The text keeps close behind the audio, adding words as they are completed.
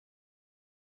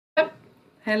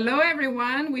Hello,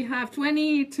 everyone. We have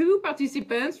 22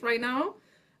 participants right now.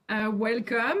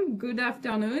 Welcome. Good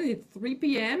afternoon. It's 3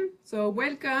 p.m. So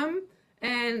welcome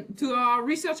and to our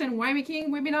Research and Winemaking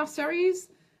webinar series.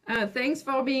 Thanks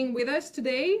for being with us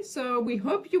today. So we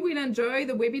hope you will enjoy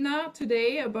the webinar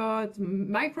today about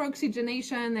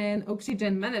micro-oxygenation and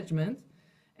oxygen management.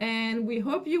 And we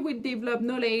hope you will develop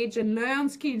knowledge and learn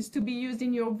skills to be used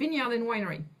in your vineyard and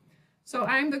winery. So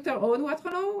I'm Dr. Aude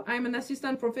Watrelot. I'm an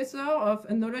assistant professor of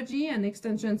enology and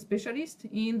extension specialist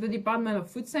in the Department of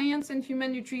Food Science and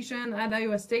Human Nutrition at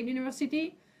Iowa State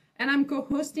University. And I'm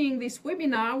co-hosting this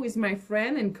webinar with my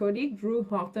friend and colleague, Drew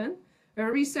Horton, a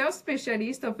research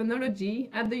specialist of enology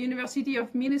at the University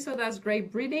of Minnesota's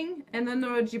Grape Breeding and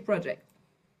Enology Project.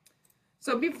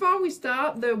 So before we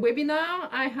start the webinar,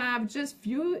 I have just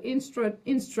few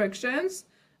instructions.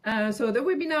 So the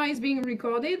webinar is being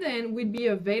recorded and will be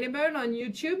available on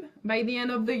YouTube by the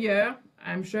end of the year.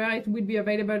 I'm sure it will be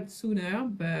available sooner,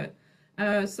 but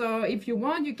so if you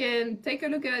want, you can take a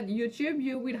look at YouTube.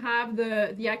 You will have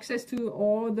the access to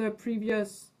all the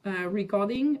previous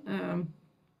recording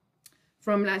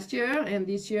from last year and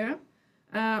this year.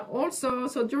 Also,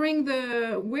 so during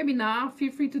the webinar,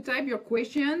 feel free to type your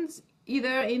questions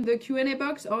either in the Q&A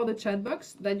box or the chat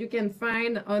box that you can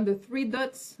find on the 3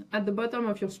 dots at the bottom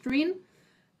of your screen.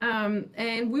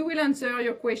 And we will answer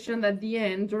your question at the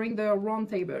end during the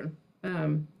roundtable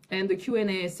and the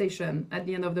Q&A session at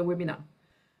the end of the webinar.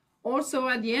 Also,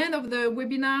 at the end of the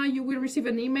webinar, you will receive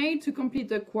an email to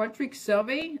complete a Qualtrics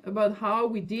survey about how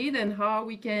we did and how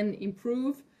we can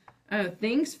improve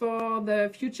things for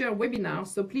the future webinars.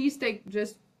 So please take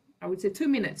just, I would say, 2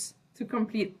 minutes to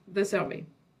complete the survey.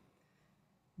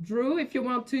 Drew, if you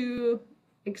want to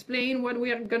explain what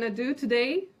we are going to do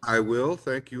today. I will.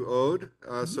 Thank you, Aude.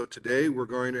 So today we're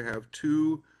going to have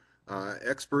 2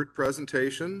 expert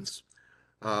presentations,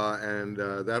 and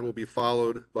that will be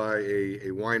followed by a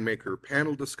winemaker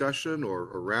panel discussion or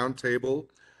a roundtable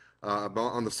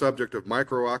on the subject of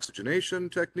micro-oxygenation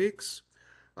techniques,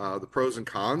 the pros and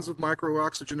cons of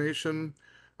micro-oxygenation,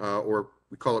 or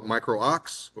we call it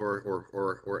micro-ox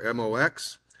or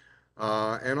MOX.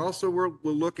 And also we'll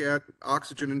look at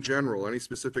oxygen in general, any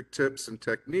specific tips and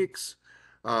techniques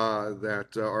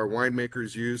that our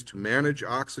winemakers use to manage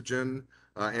oxygen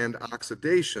and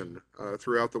oxidation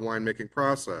throughout the winemaking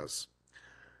process.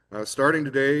 Starting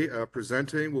today,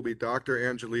 presenting will be Dr.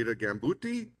 Angelita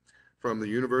Gambuti from the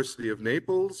University of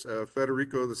Naples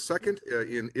Federico II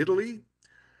in Italy.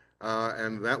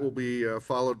 And that will be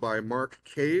followed by Mark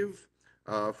Cave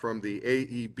from the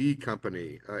AEB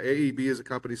company. AEB is a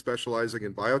company specializing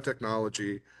in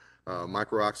biotechnology,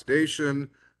 micro-oxidation,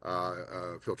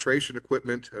 filtration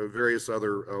equipment, various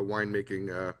other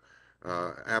winemaking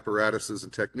apparatuses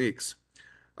and techniques.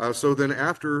 So then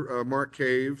after Mark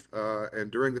Cave and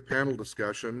during the panel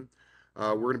discussion,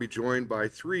 we're going to be joined by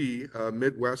 3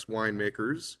 Midwest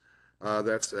winemakers.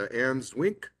 That's Anne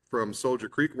Zwink from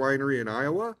Creek Winery in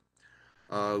Iowa,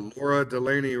 Laura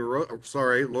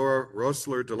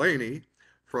Delaney-Roessler Delaney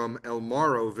from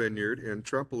Elmaro Vineyard in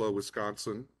Trempealeau,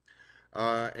 Wisconsin,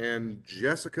 and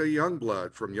Jessica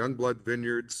Youngblood from Youngblood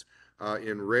Vineyards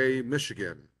in Ray,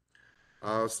 Michigan.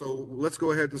 So let's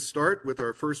go ahead and start with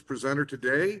our first presenter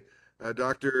today,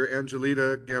 Dr.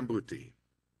 Angelita Gambuti.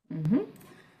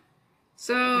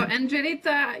 So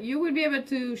Angelita, you will be able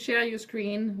to share your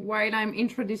screen while I'm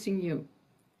introducing you.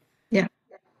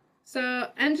 So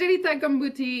Angelita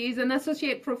Gambuti is an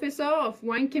associate professor of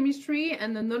wine chemistry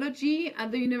and enology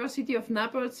at the University of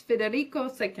Naples Federico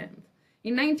II.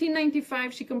 In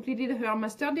 1995, she completed her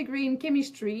master's degree in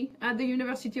chemistry at the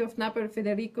University of Naples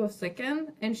Federico II,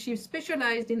 and she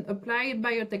specialized in applied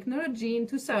biotechnology in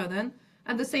 2000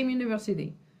 at the same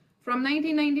university. From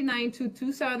 1999 to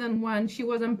 2001, she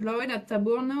was employed at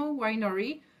Taburno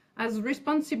Winery as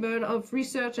responsible of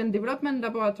research and development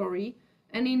laboratory,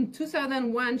 and in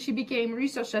 2001, she became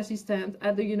research assistant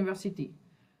at the university.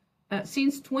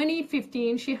 Since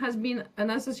 2015, she has been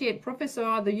an associate professor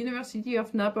at the University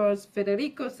of Naples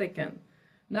Federico II.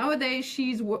 Nowadays,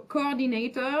 she is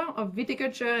coordinator of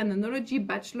viticulture and enology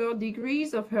bachelor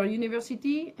degrees of her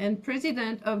university and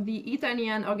president of the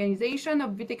Italian Organization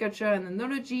of Viticulture and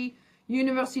Enology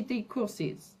University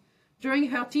courses. During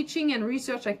her teaching and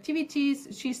research activities,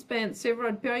 she spent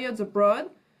several periods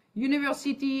abroad: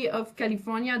 University of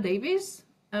California, Davis,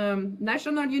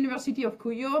 National University of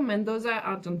Cuyo, Mendoza,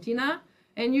 Argentina,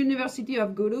 and University of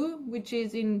Gulu, which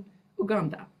is in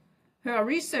Uganda. Her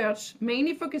research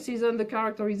mainly focuses on the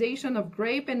characterization of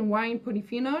grape and wine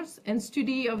polyphenols and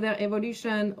study of their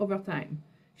evolution over time.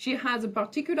 She has a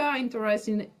particular interest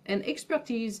in and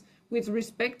expertise with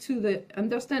respect to the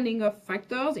understanding of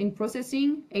factors in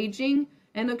processing, aging,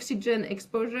 and oxygen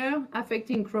exposure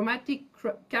affecting chromatic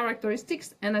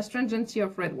characteristics and astringency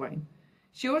of red wine.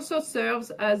 She also serves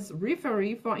as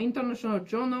referee for international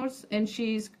journals, and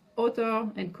she is author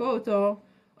and co-author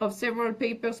of several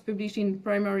papers published in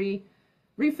primary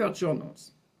research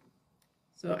journals.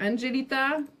 So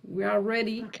Angelita, we are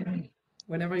ready. Okay.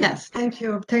 Whenever you Yes, thank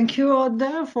you. Thank you,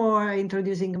 Oda, for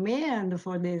introducing me and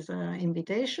for this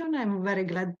invitation. I'm very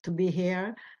glad to be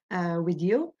here with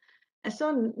you.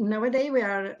 So nowadays we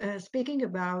are speaking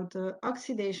about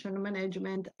oxidation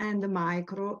management and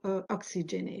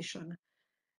micro-oxygenation.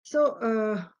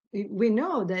 So we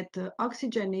know that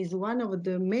oxygen is one of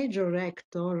the major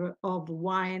reactors of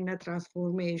wine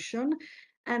transformation,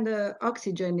 and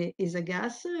oxygen is a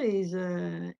gas, is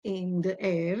in the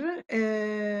air,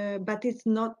 but it's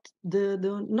not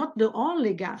not the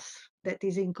only gas that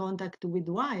is in contact with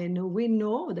wine. We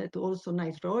know that also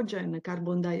nitrogen,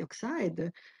 carbon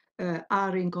dioxide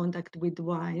are in contact with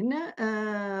wine,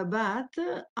 but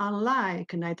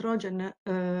unlike nitrogen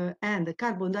and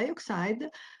carbon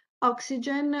dioxide,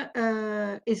 oxygen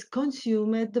is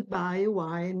consumed by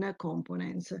wine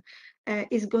components.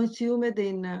 Is consumed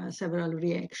in several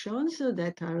reactions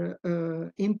that are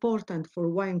important for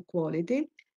wine quality.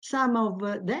 Some of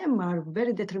them are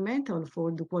very detrimental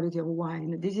for the quality of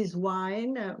wine. This is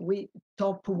wine, we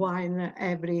top wine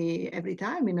every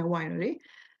time in a winery,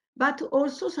 but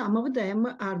also some of them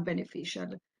are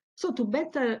beneficial. So to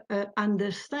better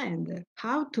understand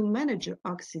how to manage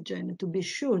oxygen, to be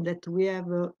sure that we have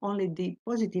only the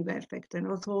positive effect and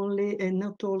not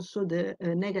also the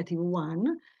negative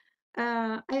one,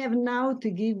 I have now to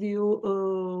give you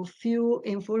a few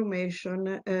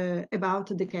information about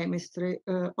the chemistry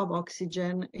of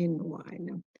oxygen in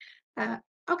wine.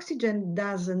 Oxygen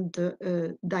doesn't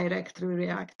directly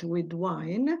react with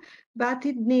wine, but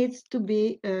it needs to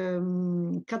be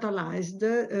catalyzed.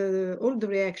 All the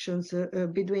reactions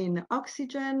between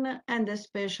oxygen and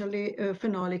especially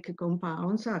phenolic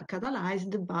compounds are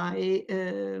catalyzed by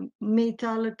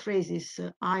metal traces,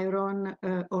 iron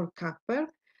or copper.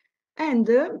 And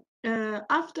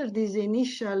after this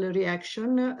initial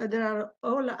reaction, there are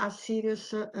all a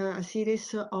series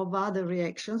of other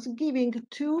reactions giving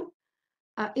two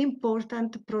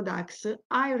important products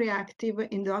high reactive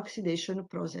in the oxidation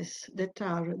process that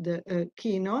are the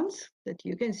quinones that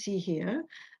you can see here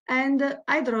and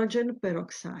hydrogen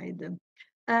peroxide.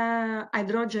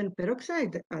 Hydrogen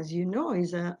peroxide, as you know,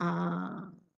 is a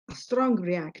strong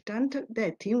reactant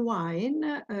that in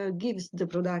wine gives the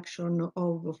production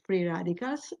of free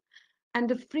radicals, and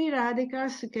the free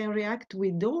radicals can react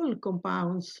with all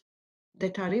compounds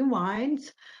that are in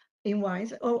wines.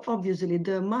 Obviously,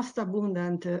 the most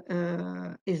abundant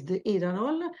is the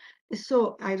ethanol.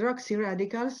 So hydroxy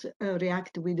radicals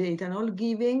react with the ethanol,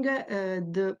 giving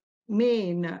the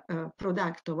main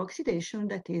product of oxidation,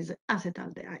 that is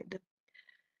acetaldehyde.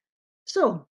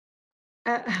 So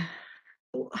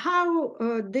how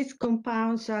these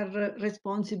compounds are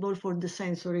responsible for the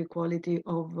sensory quality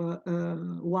of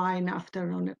wine after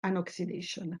an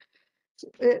oxidation?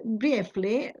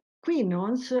 Briefly,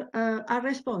 quinones are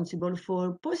responsible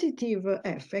for positive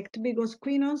effect because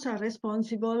quinones are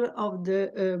responsible of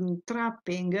the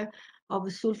trapping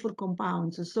of sulfur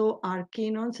compounds. So are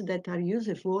quinones that are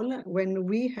useful when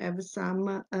we have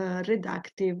some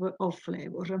reductive of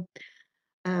flavor.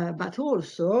 But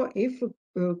also, if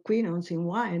quinones in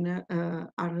wine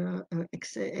are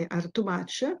too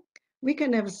much, we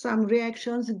can have some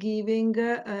reactions giving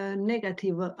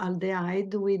negative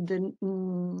aldehyde with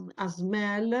a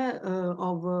smell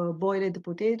of boiled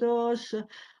potatoes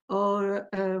or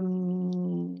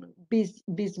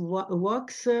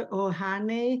beeswax or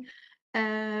honey.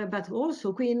 But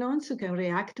also quinones can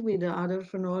react with other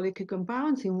phenolic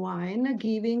compounds in wine,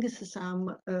 giving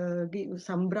some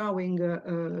browning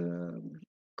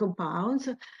compounds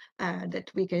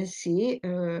that we can see,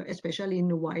 especially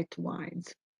in white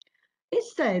wines.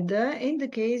 Instead, in the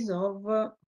case of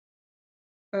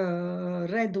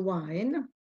red wine,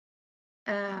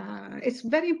 it's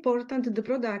very important the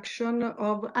production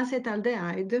of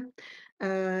acetaldehyde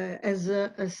as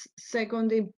a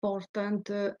second important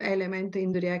element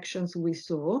in the reactions we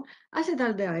saw.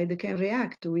 Acetaldehyde can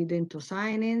react with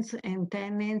anthocyanins and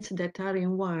tannins that are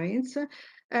in wines,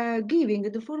 giving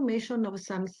the formation of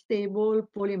some stable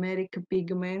polymeric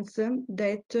pigments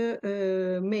that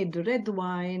made red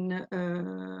wine,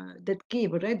 that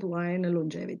give red wine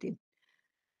longevity.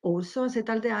 Also,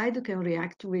 acetaldehyde can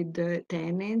react with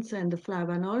tannins and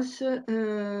flavanols,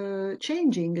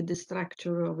 changing the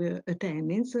structure of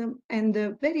tannins, and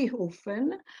very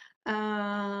often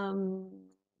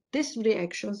these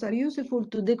reactions are useful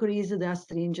to decrease the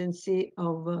astringency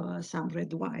of some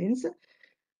red wines.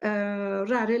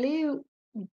 Rarely,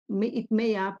 it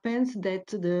may happen that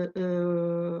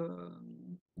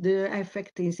the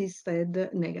effect is instead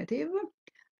negative.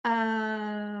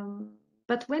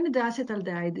 But when the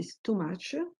acetaldehyde is too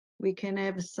much, we can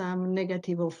have some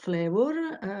negative off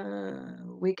flavor.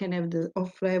 We can have the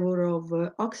off flavor of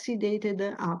oxidated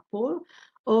apple,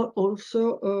 or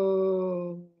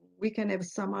also we can have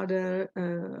some other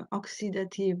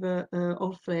oxidative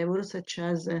off flavors, such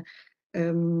as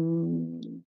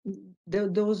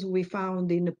those we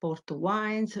found in port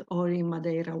wines or in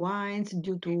Madeira wines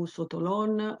due to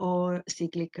sotolon or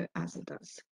cyclic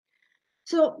acetals.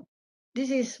 So this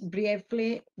is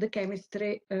briefly the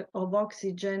chemistry of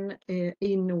oxygen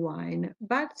in wine,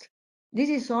 but this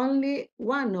is only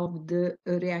one of the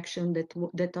reactions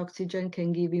that oxygen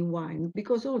can give in wine,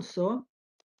 because also,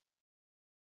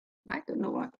 I don't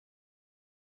know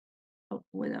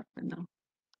what happened now.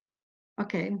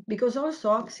 Okay, because also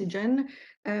oxygen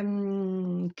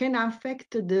can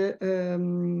affect the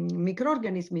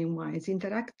microorganisms in wines,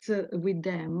 interact with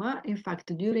them. In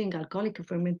fact, during alcoholic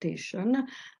fermentation,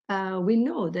 we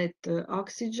know that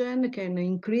oxygen can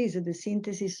increase the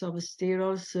synthesis of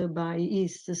sterols by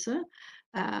yeasts.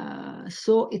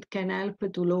 So it can help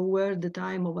to lower the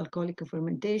time of alcoholic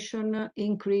fermentation,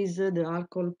 increase the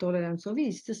alcohol tolerance of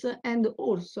yeasts, and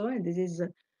also, and this is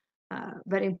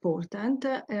very important,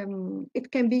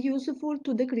 it can be useful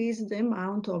to decrease the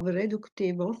amount of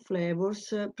reductive of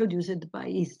flavors produced by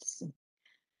yeasts.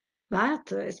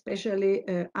 But especially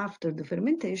after the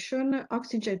fermentation,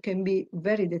 oxygen can be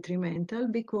very detrimental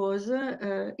because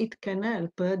it can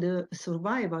help the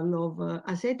survival of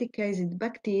acetic acid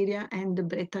bacteria and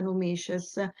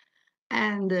Brettanomyces.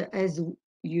 And as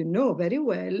you know very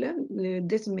well,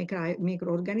 these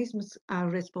microorganisms are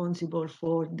responsible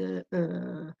for the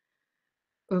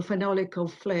phenolic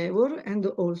of flavor and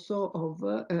also of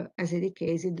acetic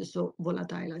acid, so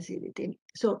volatile acidity.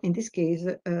 So in this case,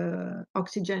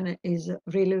 oxygen is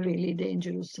really, really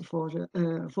dangerous for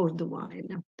the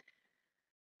wine.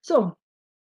 So,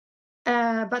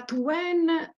 but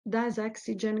when does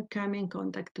oxygen come in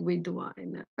contact with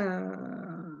wine?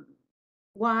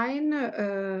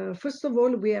 First of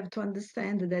all, we have to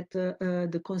understand that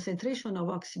the concentration of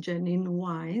oxygen in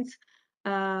wines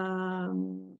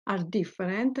are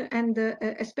different, and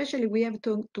especially we have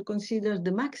to consider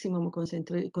the maximum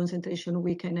concentration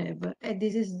we can have, and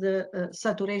this is the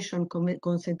saturation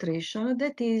concentration,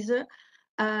 that is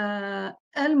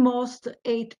almost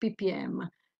 8 ppm.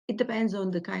 It depends on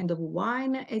the kind of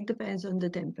wine, it depends on the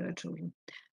temperature,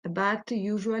 but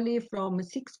usually from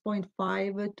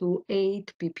 6.5 to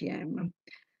 8 ppm.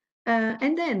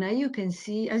 And then as you can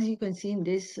see in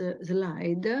this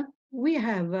slide, we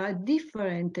have a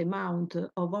different amount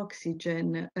of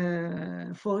oxygen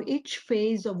for each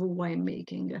phase of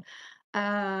winemaking.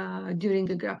 During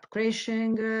grape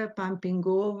crushing, pumping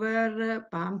over,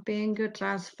 pumping,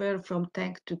 transfer from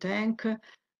tank to tank,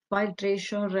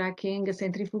 filtration, racking,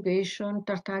 centrifugation,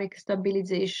 tartaric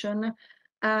stabilization,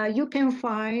 you can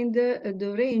find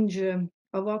the range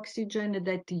of oxygen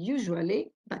that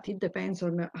usually, but it depends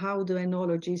on how the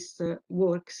enologist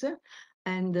works,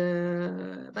 and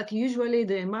but usually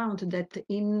the amount that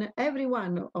in every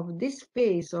one of this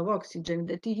phase of oxygen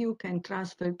that you can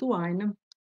transfer to wine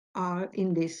are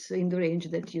in the range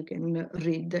that you can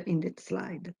read in that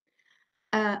slide.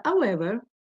 However,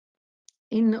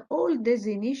 in all these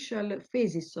initial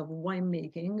phases of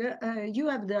winemaking, you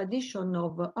have the addition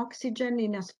of oxygen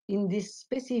in this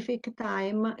specific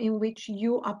time in which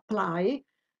you apply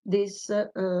this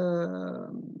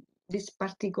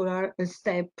particular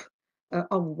step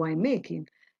of winemaking.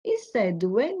 Instead,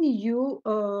 when you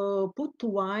put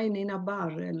wine in a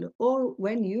barrel or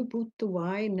when you put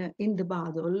wine in the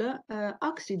bottle,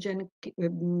 oxygen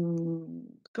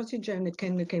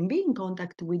can be in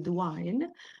contact with the wine,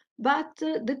 but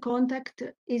the contact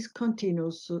is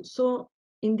continuous. So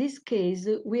in this case,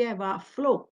 we have a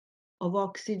flow of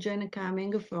oxygen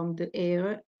coming from the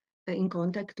air in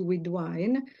contact with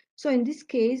wine. So in this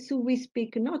case, we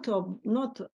speak not of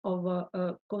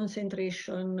a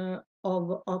concentration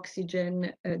of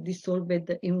oxygen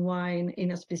dissolved in wine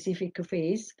in a specific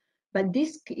phase, but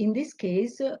in this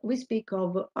case, we speak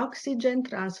of oxygen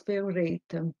transfer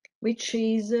rate, which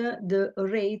is the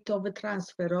rate of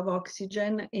transfer of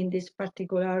oxygen in this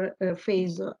particular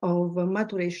phase of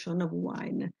maturation of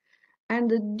wine.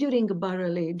 And during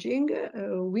barrel aging,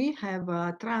 we have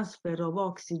a transfer of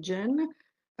oxygen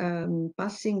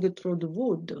passing through the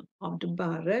wood of the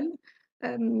barrel,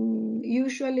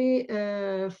 Usually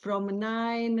from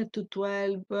 9 to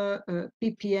 12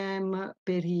 ppm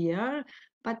per year,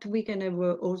 but we can have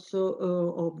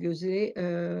also obviously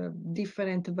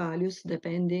different values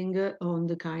depending on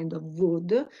the kind of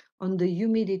wood, on the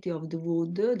humidity of the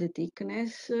wood, the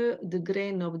thickness, the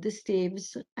grain of the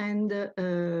staves, and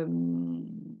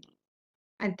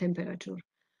temperature.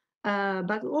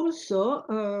 But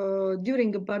also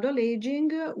during bottle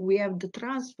aging, we have the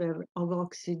transfer of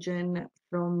oxygen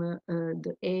from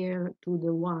the air to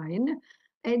the wine.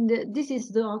 And this is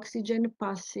the oxygen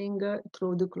passing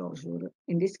through the closure.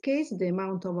 In this case, the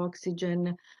amount of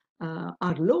oxygen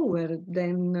are lower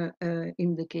than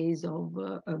in the case of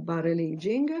barrel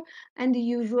aging. And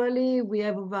usually we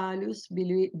have values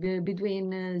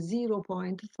between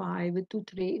 0.5 to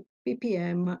 3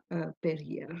 ppm per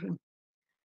year.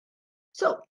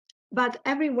 So, but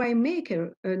every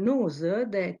winemaker knows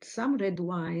that some red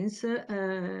wines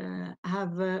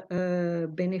have a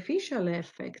beneficial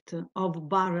effect of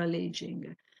barrel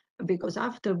aging, because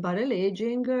after barrel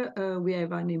aging, we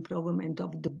have an improvement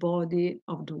of the body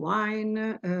of the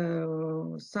wine.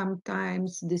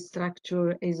 Sometimes the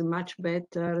structure is much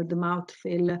better, the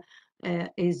mouthfeel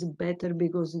is better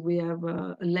because we have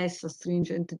less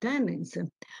astringent tannins.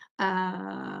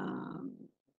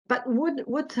 But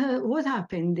what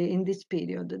happened in this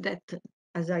period? That,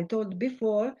 as I told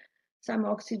before, some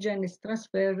oxygen is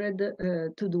transferred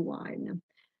to the wine.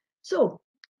 So,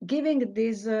 giving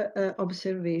this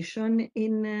observation,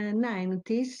 in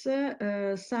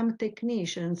 90s, some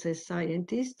technicians and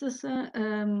scientists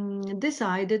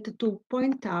decided to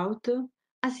point out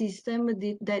a system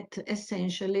that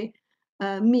essentially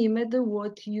mimicked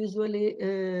what usually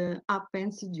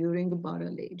happens during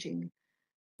barrel aging.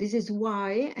 This is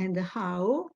why and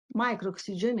how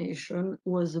micro-oxygenation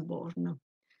was born.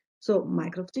 So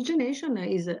micro-oxygenation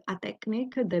is a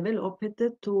technique developed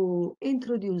to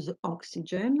introduce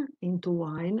oxygen into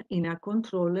wine in a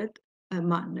controlled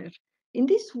manner. In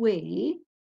this way,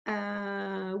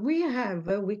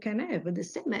 we can have the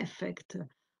same effect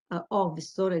of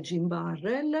storage in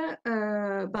barrel,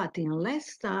 but in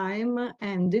less time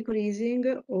and decreasing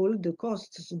all the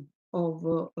costs of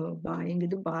buying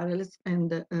the barrels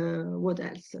and what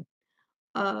else.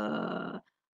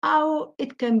 How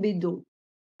it can be done?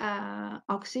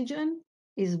 Oxygen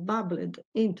is bubbled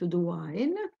into the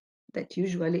wine that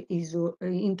usually is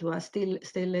into a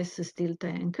stainless steel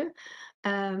tank.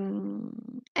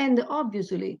 And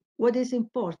obviously, what is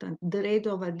important, the rate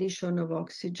of addition of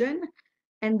oxygen.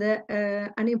 And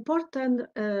an important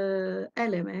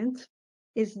element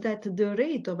is that the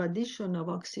rate of addition of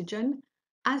oxygen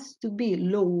has to be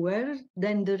lower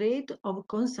than the rate of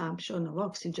consumption of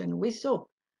oxygen. We saw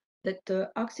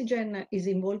that oxygen is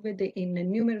involved in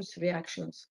numerous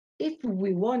reactions. If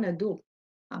we want to do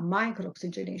a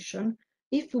micro-oxygenation,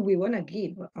 if we want to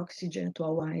give oxygen to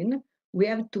a wine, we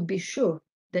have to be sure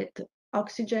that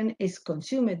oxygen is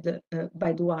consumed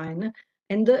by the wine,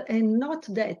 and not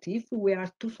that if we are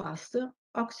too fast,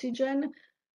 oxygen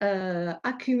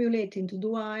accumulate into the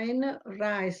wine,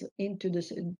 rise into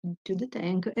the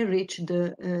tank, and reach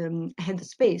the head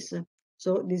space.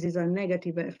 So this is a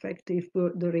negative effect if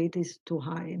the rate is too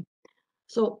high.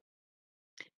 So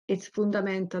it's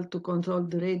fundamental to control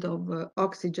the rate of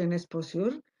oxygen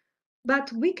exposure,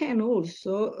 but we can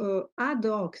also add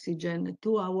oxygen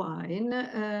to a wine,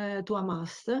 to a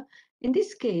must. In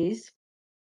this case,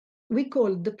 we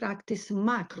call the practice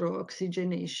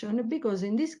macro-oxygenation because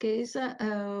in this case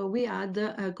we add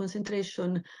a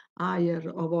concentration higher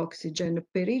of oxygen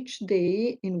per each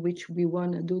day in which we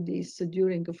want to do this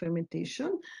during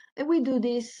fermentation, and we do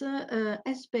this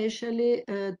especially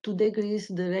to decrease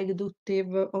the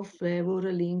reductive of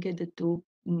flavor linked to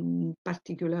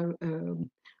particular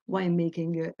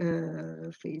winemaking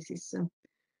phases.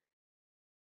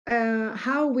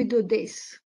 How we do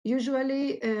this?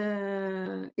 Usually,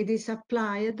 it is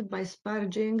applied by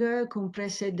sparging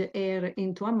compressed air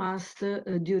into a must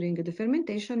during the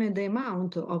fermentation, and the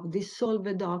amount of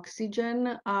dissolved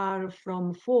oxygen are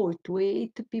from 4 to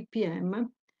 8 ppm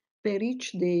per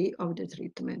each day of the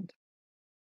treatment.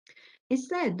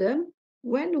 Instead,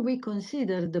 when we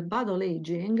consider the bottle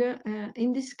aging,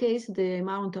 in this case, the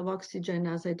amount of oxygen,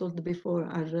 as I told before,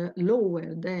 are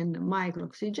lower than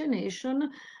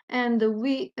micro-oxygenation, and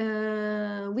we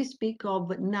speak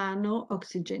of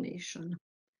nano-oxygenation.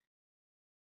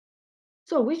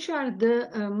 So which are the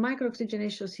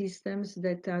micro-oxygenation systems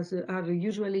that are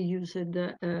usually used in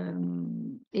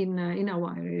a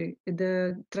winery?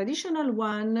 The traditional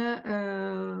one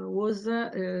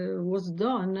was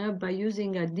done by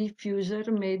using a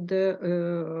diffuser made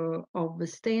of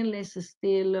stainless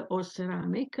steel or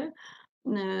ceramic,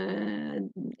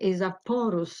 is a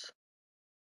porous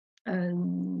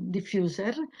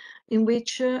diffuser in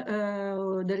which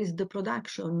there is the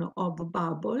production of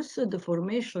bubbles, the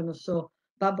formation, so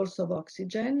bubbles of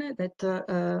oxygen that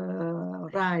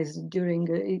rise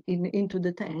into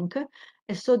the tank.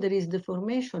 And so there is the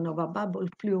formation of a bubble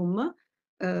plume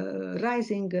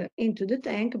rising into the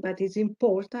tank, but it's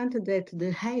important that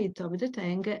the height of the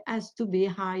tank has to be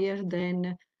higher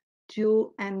than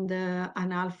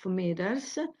 2.5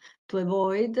 meters to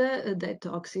avoid that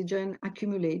oxygen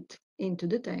accumulate into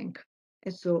the tank.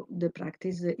 And so the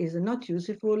practice is not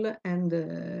useful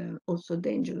and also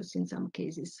dangerous in some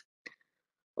cases.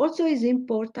 Also, it's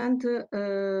important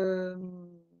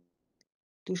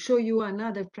to show you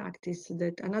another practice,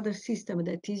 another system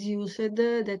that is used,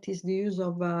 that is the use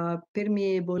of a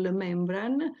permeable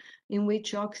membrane in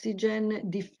which oxygen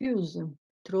diffuse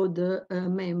through the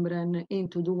membrane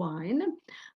into the wine.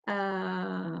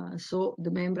 So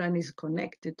the membrane is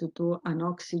connected to an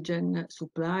oxygen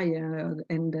supply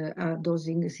and a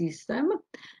dosing system.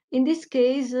 In this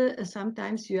case,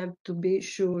 sometimes you have to be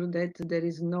sure that there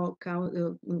is no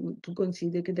to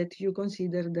consider that you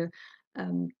consider the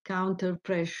counter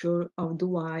pressure of the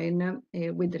wine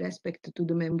with respect to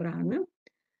the membrane.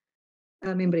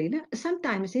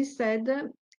 Sometimes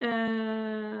instead,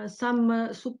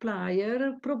 some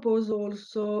supplier propose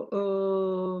also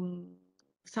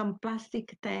some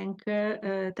plastic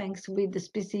tanks with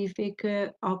specific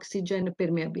oxygen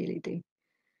permeability.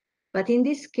 But in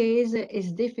this case,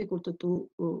 it's difficult to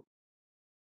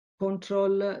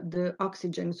control the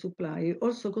oxygen supply,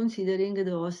 also considering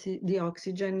the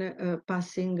oxygen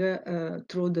passing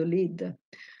through the lid.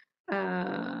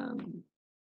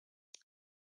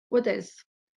 What else?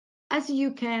 As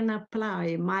you can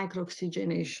apply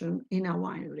micro-oxygenation in a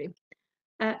winery.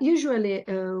 Usually,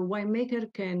 a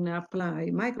winemaker can apply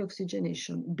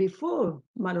micro-oxygenation before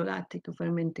malolactic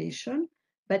fermentation,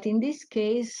 but in this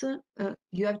case,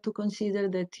 you have to consider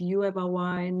that you have a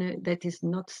wine that is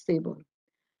not stable.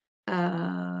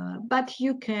 But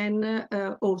you can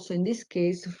also, in this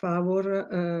case, favor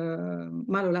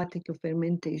malolactic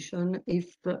fermentation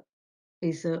if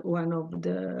is one of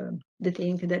the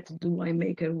things that the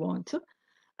winemaker wants.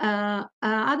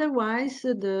 Otherwise,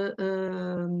 the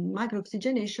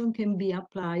micro-oxygenation can be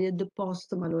applied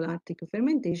post-malolactic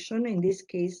fermentation. In this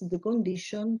case, the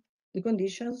conditions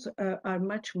are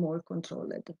much more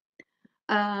controlled.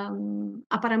 A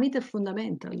parameter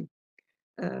fundamental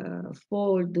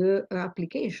for the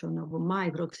application of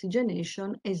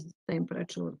micro-oxygenation is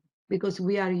temperature, because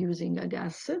we are using a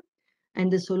gas, and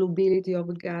the solubility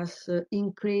of gas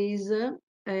increases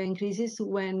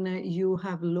when you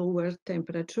have lower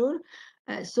temperature.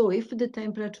 So if the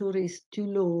temperature is too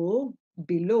low,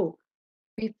 below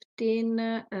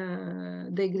 15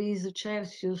 degrees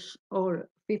Celsius or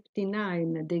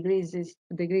 59 degrees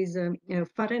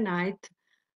Fahrenheit,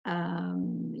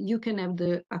 you can have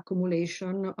the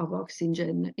accumulation of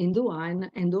oxygen in the wine,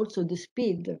 and also the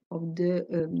speed of the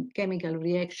chemical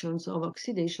reactions of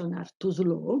oxidation are too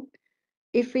slow.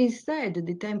 If instead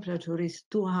the temperature is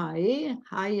too high,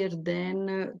 higher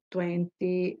than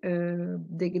 20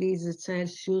 degrees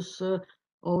Celsius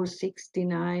or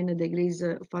 69 degrees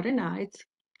Fahrenheit,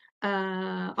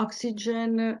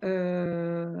 oxygen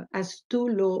has too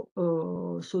low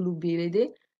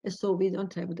solubility, so we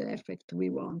don't have the effect we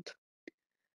want.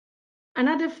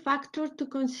 Another factor to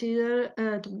consider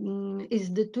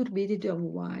is the turbidity of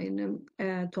wine.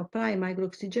 To apply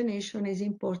micro-oxygenation, is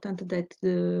important that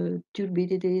the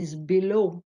turbidity is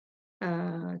below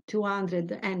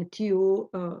 200 NTU.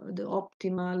 The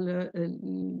optimal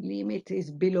limit is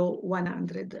below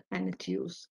 100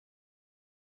 NTUs.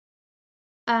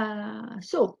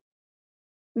 So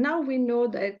now we know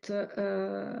that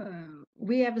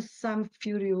we have some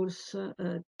few rules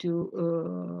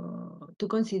to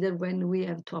consider when we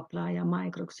have to apply a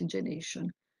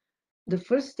micro-oxygenation. The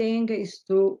first thing is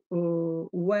to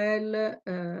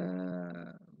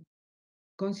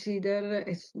consider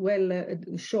as well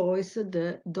choose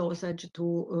the dosage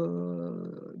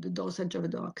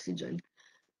of the oxygen.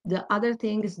 The other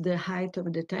thing is the height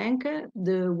of the tank,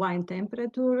 the wine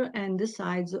temperature, and the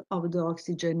size of the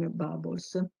oxygen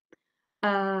bubbles.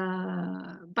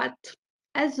 But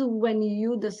as when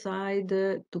you decide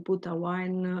to put a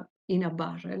wine in a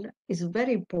barrel, it's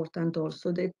very important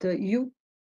also that you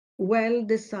well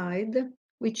decide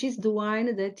which is the wine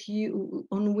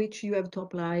on which you have to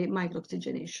apply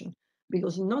micro-oxygenation,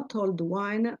 because not all the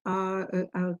wine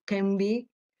can be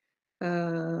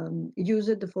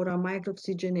used for a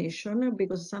micro-oxygenation,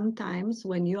 because sometimes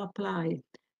when you apply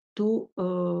to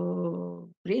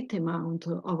great amount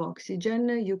of oxygen.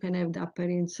 You can have the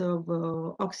appearance of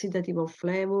oxidative of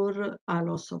flavor, a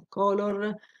loss of color,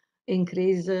 an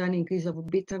increase of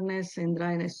bitterness and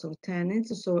dryness of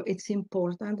tannins. So it's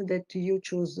important that you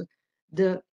choose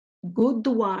the good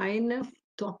wine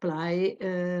to apply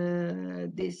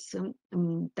this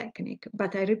technique.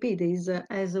 But I repeat, is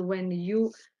as when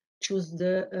you choose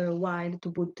the wine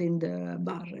to put in the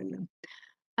barrel.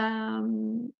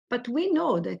 But we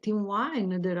know that in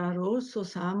wine there are also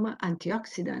some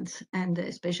antioxidants, and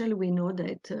especially we know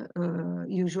that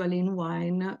usually in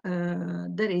wine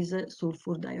there is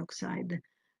sulfur dioxide.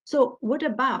 So what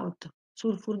about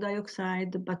sulfur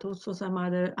dioxide, but also some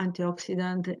other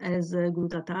antioxidant as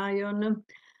glutathione?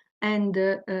 And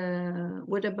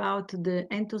what about the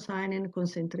anthocyanin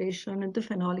concentration, the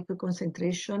phenolic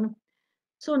concentration?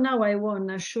 So now I want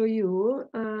to show you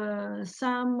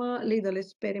some little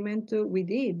experiment we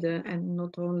did, and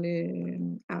not only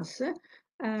us,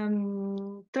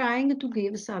 trying to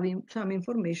give some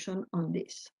information on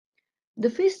this. The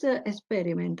first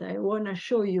experiment I want to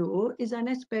show you is an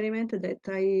experiment that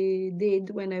I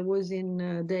did when I was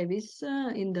in Davis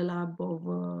in the lab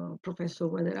of Professor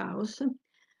Waterhouse.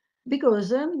 Because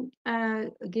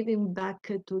going back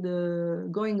to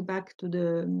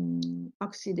the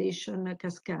oxidation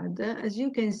cascade, as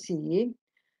you can see,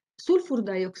 sulfur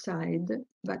dioxide,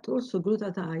 but also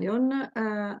glutathione,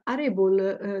 are able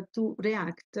to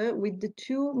react with the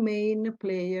two main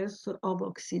players of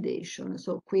oxidation,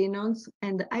 so quinones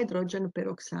and hydrogen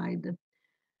peroxide.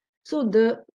 So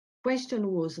the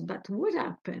question was, but what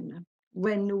happened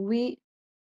when we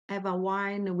have a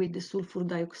wine with the sulfur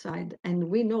dioxide, and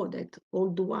we know that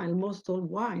most old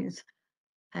wines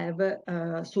have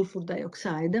sulfur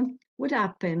dioxide. What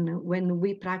happened when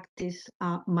we practice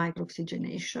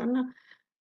micro-oxygenation?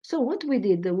 So what we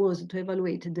did was to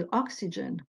evaluate the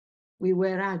oxygen we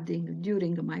were adding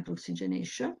during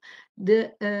micro-oxygenation,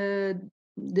 the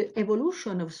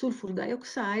evolution of sulfur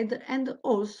dioxide, and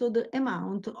also the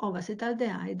amount of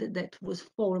acetaldehyde that was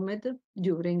formed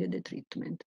during the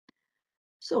treatment.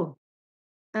 So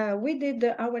we did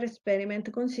our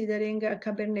experiment considering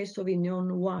Cabernet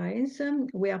Sauvignon wines.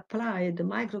 We applied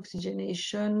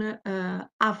micro-oxygenation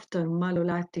after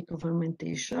malolactic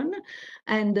fermentation,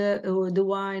 and the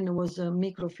wine was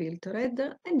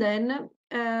microfiltered. And then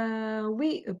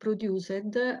we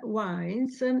produced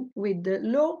wines with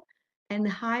low and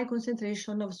high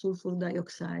concentration of sulfur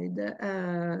dioxide.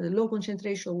 Low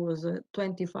concentration was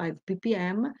 25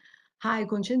 ppm. High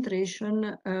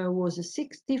concentration was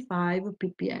 65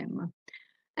 ppm.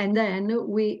 And then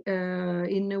we,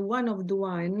 in one of the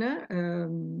wine,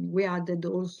 we added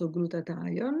also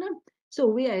glutathione. So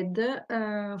we had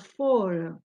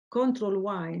 4 control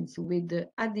wines with the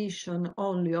addition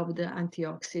only of the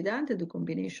antioxidant, the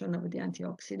combination of the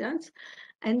antioxidants.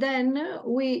 And then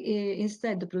we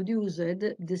instead produced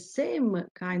the same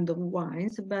kind of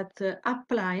wines, but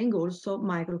applying also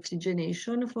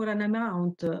micro-oxygenation for an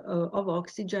amount of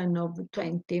oxygen of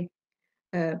 20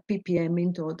 ppm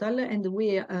in total, and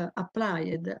we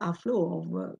applied a flow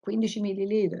of 15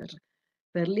 milliliter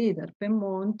per liter per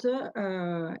month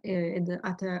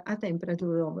at a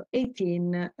temperature of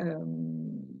 18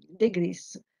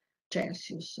 degrees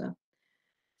Celsius.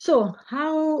 So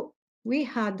how we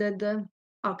added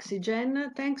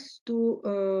oxygen? Thanks to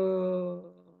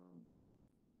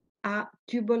a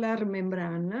tubular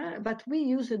membrane, but we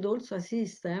used also a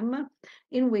system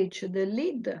in which the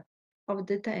lid of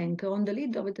the tank, on the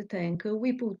lid of the tank,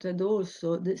 we put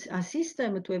also a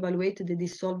system to evaluate the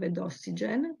dissolved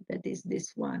oxygen, that is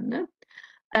this one,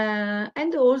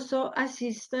 and also a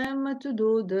system to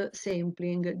do the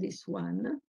sampling, this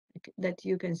one, that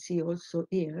you can see also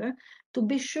here, to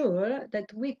be sure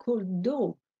that we could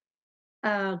do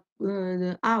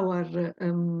our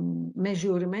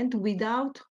measurement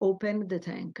without open the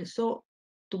tank. So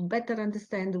to better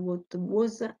understand what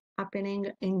was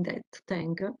happening in that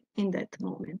tank in that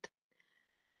moment.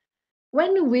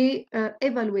 When we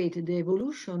evaluated the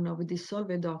evolution of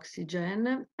dissolved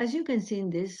oxygen, as you can see in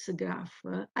this graph,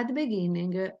 at the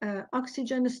beginning,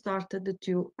 oxygen started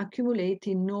to accumulate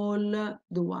in all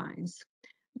the wines.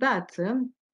 But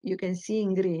you can see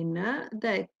in green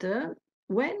that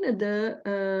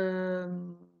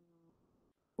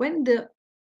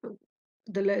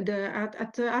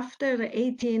after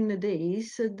 18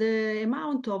 days, the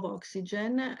amount of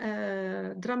oxygen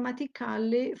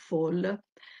dramatically fall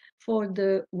for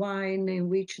the wine in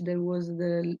which there was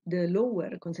the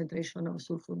lower concentration of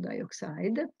sulfur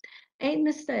dioxide. And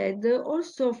instead,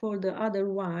 also for the other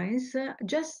wines,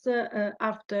 just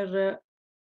after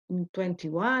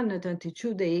 21,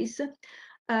 22 days,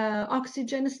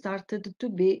 oxygen started to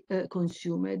be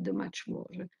consumed much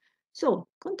more. So,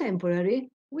 contemporary,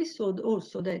 we saw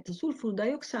also that sulfur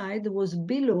dioxide was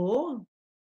below,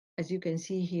 as you can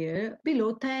see here,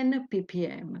 below 10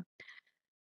 ppm.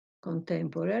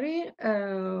 Contemporary.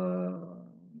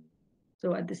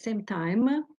 So at the same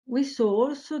time, we saw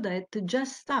also that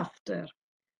just after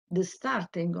the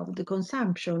starting of the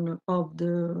consumption of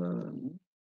the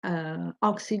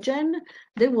oxygen,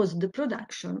 there was the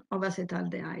production of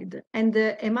acetaldehyde. And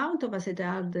the amount of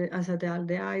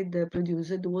acetaldehyde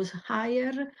produced was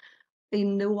higher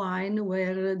in the wine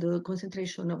where the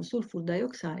concentration of sulfur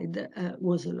dioxide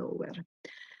was lower.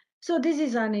 So this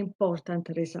is an important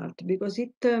result because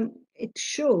it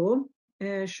show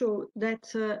that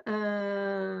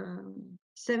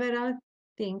several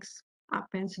things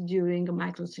happens during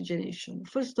micro-oxygenation.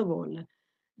 First of all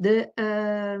the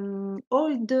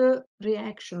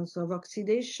reactions of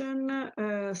oxidation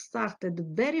started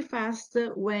very fast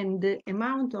when the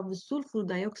amount of sulfur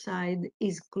dioxide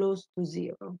is close to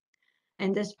zero.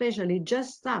 And especially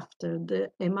just after the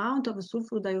amount of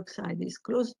sulfur dioxide is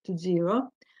close to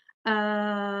zero,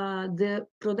 the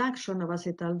production of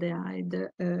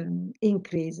acetaldehyde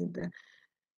increased.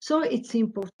 So it's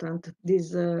important,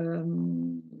 this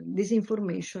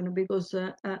information, because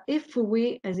if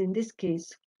we, as in this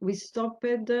case, we stopped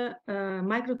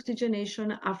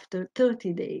micro-oxygenation after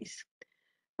 30 days,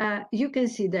 you can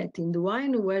see that in the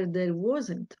wine where there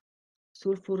wasn't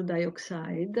sulfur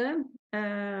dioxide,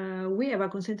 we have a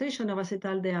concentration of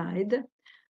acetaldehyde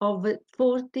of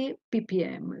 40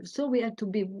 ppm. So we have to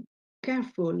be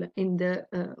careful in the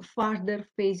further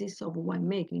phases of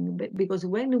winemaking, because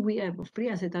when we have free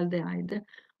acetaldehyde,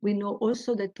 we know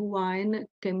also that wine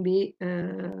can be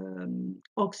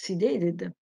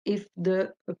oxidated if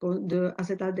the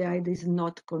acetaldehyde is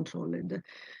not controlled.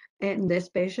 And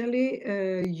especially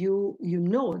you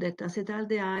know that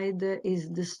acetaldehyde is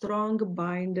the strong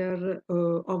binder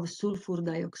of sulfur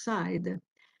dioxide.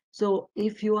 So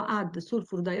if you add the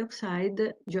sulfur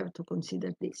dioxide, you have to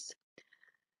consider this.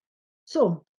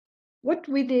 So what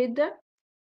we did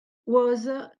was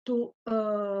to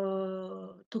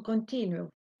continue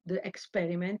the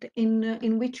experiment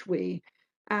in which way?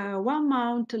 1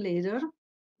 month later,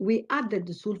 we added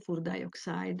the sulfur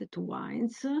dioxide to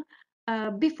wines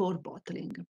before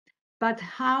bottling. But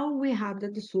how we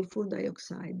added the sulfur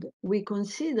dioxide? We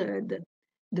considered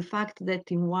the fact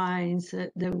that in wines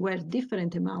there were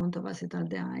different amount of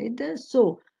acetaldehyde,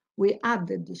 so we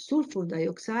added the sulfur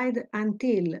dioxide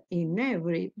until in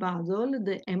every bottle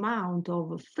the amount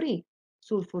of free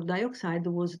sulfur dioxide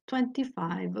was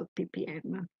 25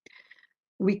 ppm.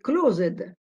 We closed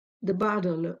the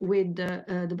bottle with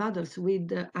the bottles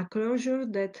with a closure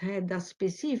that had a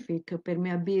specific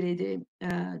permeability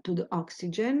to the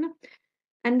oxygen.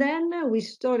 And then we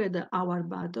stored our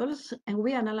bottles and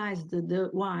we analyzed the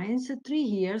wines 3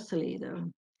 years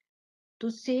later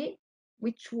to see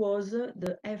which was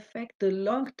the effect, the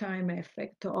long-time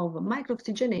effect of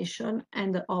micro-oxygenation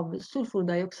and of sulfur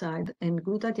dioxide and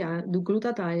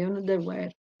glutathione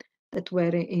that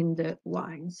were in the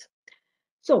wines.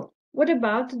 So what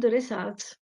about the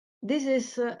results?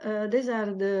 These are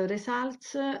the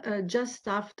results just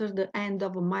after the end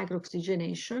of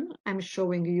micro-oxygenation. I'm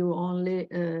showing you only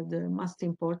the most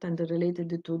important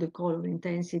related to the color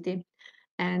intensity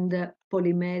and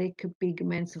polymeric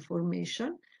pigments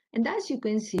formation. And as you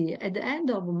can see, at the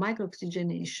end of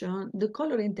micro-oxygenation, the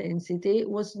color intensity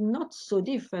was not so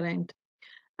different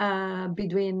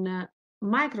between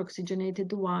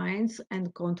micro-oxygenated wines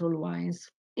and control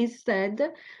wines.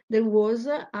 Instead, there was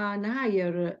a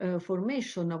higher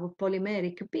formation of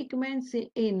polymeric pigments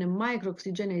in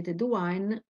micro-oxygenated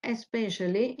wine,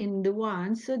 especially in the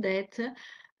ones that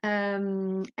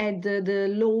had the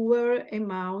lower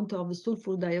amount of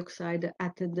sulfur dioxide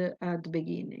at the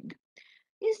beginning.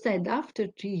 Instead, after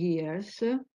 3 years,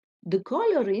 the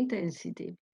color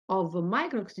intensity of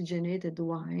micro-oxygenated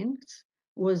wines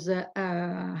was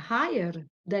higher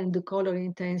than the color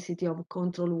intensity of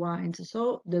control wines.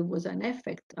 So there was an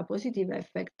effect, a positive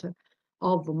effect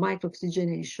of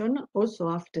micro-oxygenation also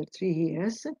after 3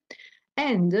 years.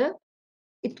 And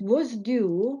it was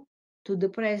due to the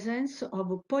presence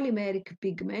of polymeric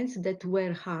pigments that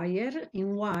were higher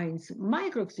in wines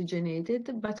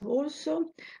micro-oxygenated, but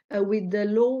also with the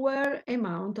lower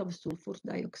amount of sulfur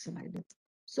dioxide.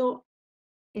 So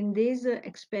in this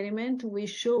experiment, we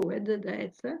showed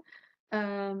that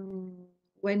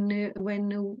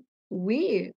when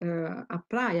we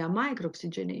apply a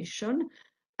micro-oxygenation,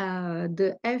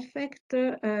 the effect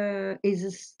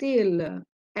is still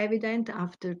evident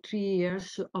after 3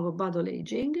 years of bottle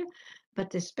aging,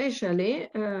 But especially,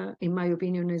 in my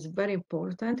opinion, is very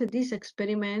important. This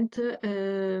experiment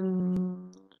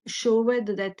showed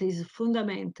that it is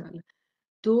fundamental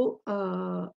to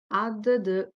add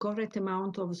the correct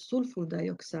amount of sulfur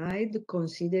dioxide,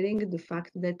 considering the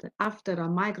fact that after a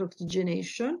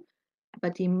micro-oxygenation,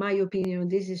 but in my opinion,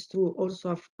 this is true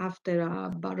also after a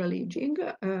barrel aging,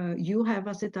 you have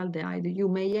acetaldehyde. You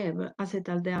may have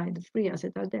acetaldehyde, free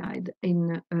acetaldehyde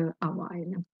in a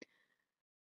wine.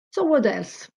 So what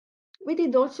else? We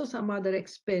did also some other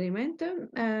experiment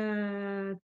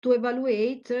to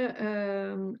evaluate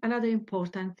another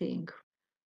important thing,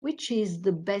 which is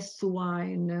the best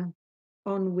wine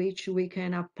on which we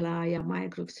can apply a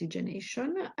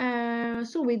micro-oxygenation.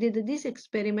 So we did this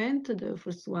experiment, the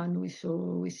first one we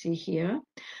see here,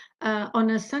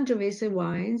 on a Sangiovese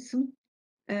wines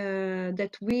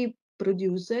that we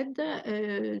produced,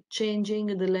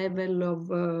 changing the level of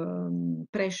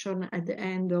pressure at the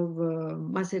end of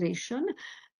maceration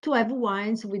to have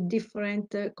wines with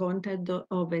different content of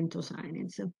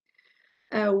anthocyanins.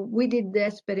 We did the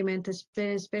experiment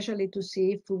especially to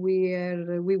see if we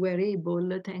were able,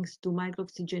 thanks to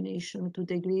micro-oxygenation, to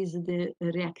decrease the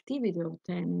reactivity of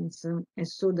tannins, and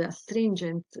so the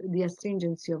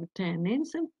astringency of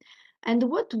tannins. And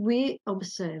what we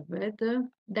observed,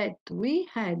 that we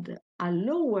had a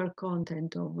lower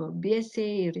content of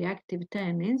BSA reactive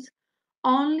tannins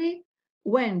only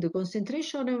when the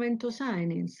concentration of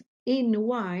anthocyanins in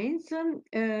wines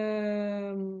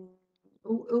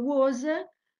was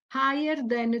higher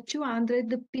than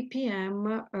 200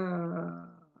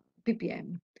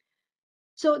 ppm.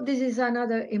 So this is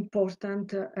another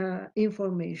important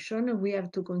information. We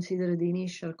have to consider the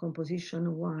initial composition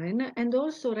of wine. And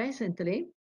also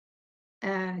recently,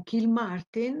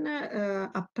 Kilmartin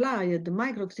applied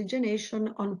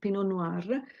micro-oxygenation on Pinot Noir,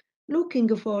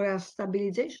 looking for a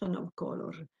stabilization of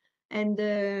color. And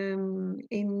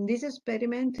in this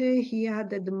experiment, he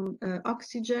added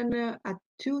oxygen at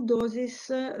 2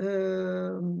 doses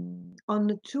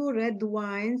on 2 red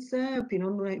wines,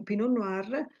 Pinot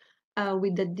Noir,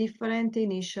 with a different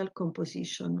initial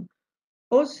composition.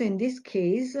 Also, in this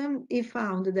case, he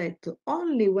found that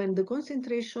only when the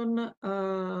concentration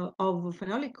of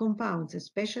phenolic compounds,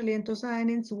 especially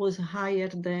anthocyanins, was higher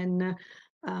than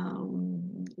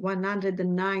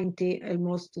 190,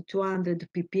 almost 200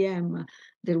 ppm,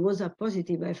 there was a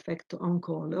positive effect on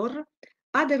color.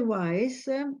 Otherwise,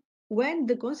 when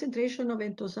the concentration of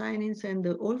anthocyanins and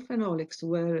all phenolics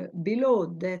were below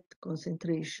that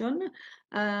concentration,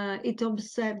 it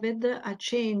observed a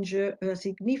change, a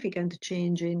significant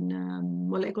change in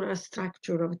molecular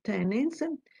structure of tannins,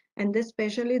 and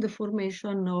especially the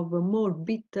formation of more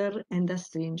bitter and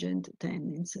astringent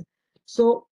tannins.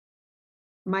 So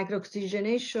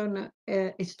micro-oxygenation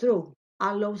is true,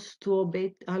 allows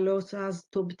us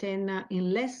to obtain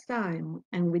in less time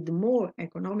and with more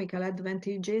economical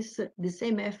advantages the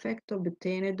same effect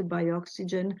obtained by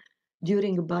oxygen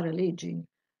during barrel aging.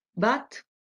 But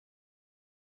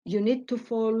you need to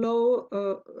follow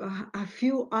a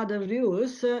few other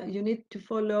rules. You need to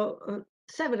follow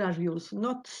several rules,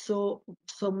 not so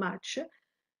much,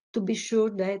 to be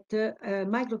sure that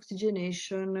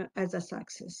micro-oxygenation has a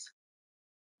success.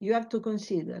 You have to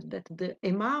consider that the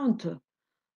amount of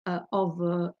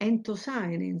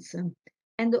anthocyanins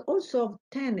and also of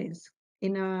tannins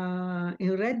in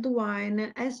red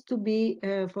wine has to be,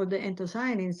 for the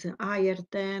anthocyanins, higher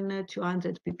than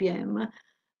 200 ppm.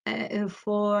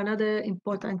 For another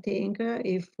important thing,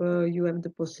 if you have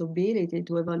the possibility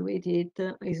to evaluate it,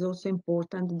 is also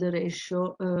important the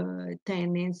ratio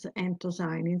tannins and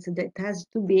anthocyanins that has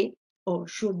to be or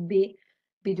should be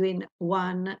between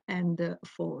 1 and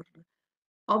 4.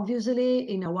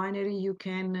 Obviously, in a winery, you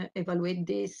can evaluate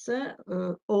this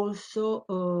also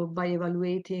by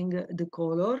evaluating the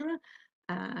color.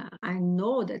 I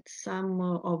know that some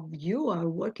of you are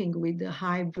working with the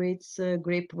hybrids,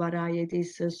 grape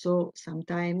varieties, so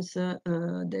sometimes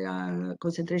there are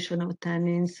concentration of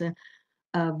tannins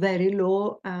very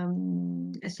low.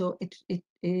 So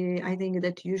I think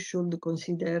that you should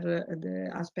consider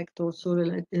the aspect also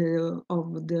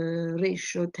of the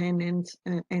ratio tannins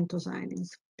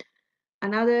anthocyanins.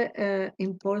 Another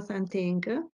important thing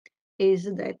is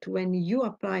that when you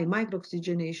apply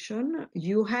micro-oxygenation,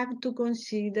 you have to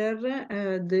consider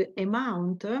the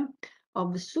amount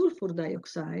of sulfur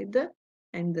dioxide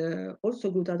and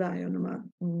also glutathione,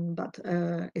 but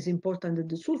it's important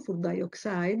the sulfur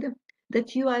dioxide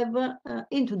that you have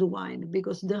into the wine,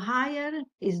 because the higher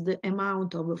is the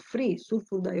amount of free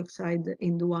sulfur dioxide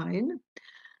in the wine,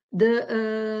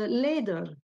 the later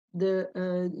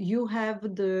you have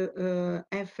the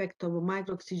effect of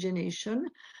micro-oxygenation,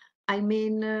 I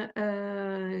mean,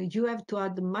 you have to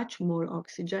add much more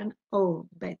oxygen, or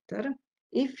better,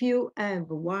 if you have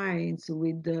wines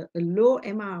with a low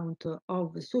amount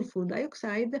of sulfur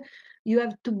dioxide, you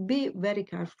have to be very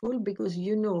careful because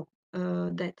you know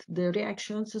that the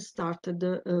reactions started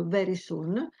very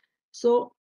soon.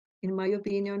 So, in my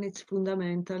opinion, it's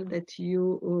fundamental that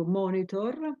you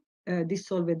monitor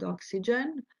dissolved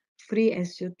oxygen, free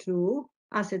SO2,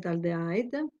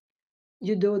 acetaldehyde.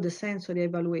 You do the sensory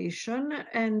evaluation,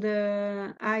 and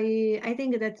I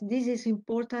think that this is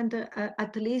important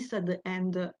at least at the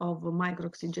end of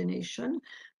micro-oxygenation,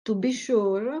 to be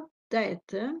sure that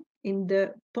in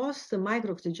the post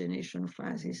micro-oxygenation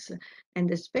phases,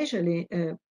 and especially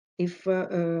if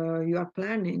you are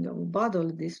planning to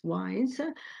bottle these wines,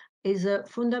 is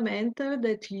fundamental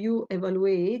that you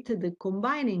evaluate the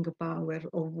combining power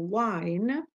of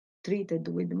wine treated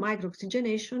with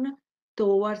micro-oxygenation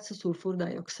towards sulfur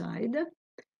dioxide.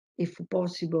 If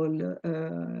possible,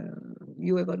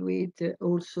 you evaluate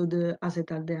also the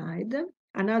acetaldehyde.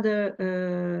 Another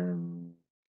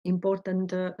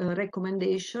important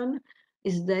recommendation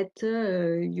is that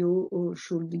you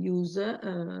should use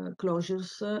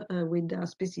closures with a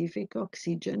specific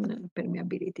oxygen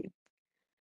permeability.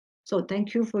 So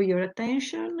thank you for your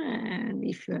attention, and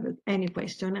if you have any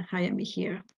question, I am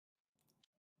here.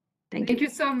 Thank Thank you.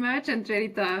 you so much,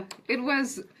 Angelita. It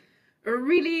was a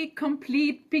really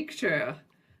complete picture.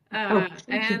 Thank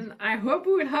you. And I hope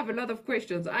we will have a lot of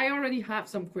questions. I already have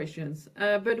some questions,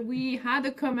 but we had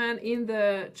a comment in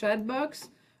the chat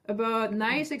box about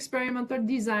nice experimental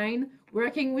design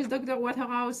working with Dr.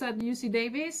 Waterhouse at UC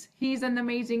Davis. He's an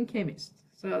amazing chemist.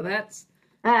 So that's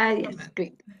Yes,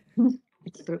 great.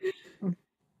 It's true.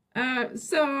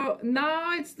 So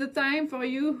now it's the time for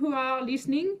you who are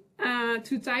listening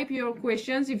to type your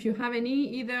questions if you have any,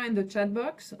 either in the chat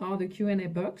box or the Q&A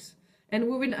box, and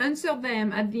we will answer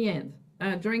them at the end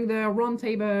during the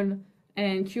roundtable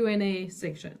and Q&A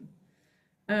section.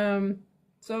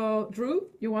 So Drew,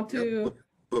 you want to?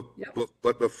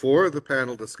 But before the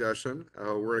panel discussion,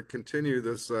 we're going to continue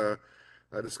this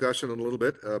discussion a little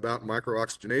bit about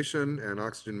micro-oxygenation and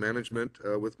oxygen management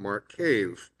with Mark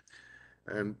Cave.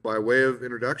 And by way of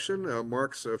introduction,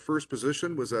 Mark's first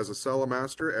position was as a cellar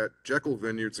master at Jekyll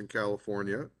Vineyards in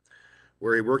California,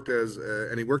 where he worked as a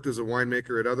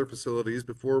winemaker at other facilities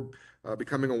before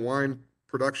becoming a wine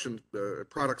production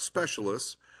product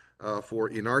specialist for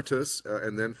Inartis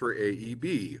and then for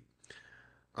AEB.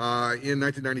 In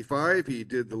 1995, he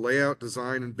did the layout,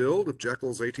 design, and build of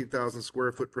Jekyll's 18,000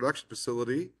 square foot production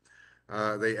facility.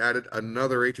 They added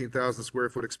another 18,000 square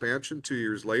foot expansion 2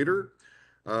 years later.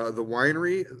 The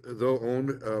winery, though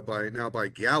owned by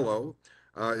Gallo,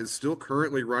 is still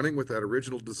currently running with that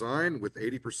original design with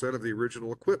 80% of the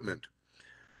original equipment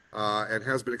and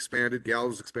has been expanded.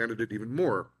 Gallo's expanded it even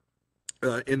more.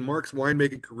 In Mark's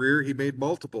winemaking career, he made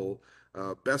multiple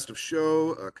Best of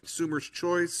Show, Consumer's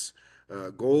Choice,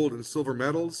 gold and silver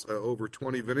medals, over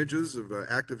 20 vintages of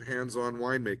active hands-on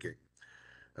winemaking.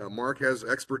 Mark has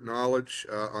expert knowledge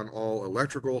on all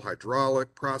electrical,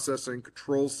 hydraulic, processing,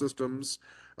 control systems,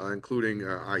 including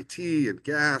IT and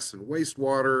gas and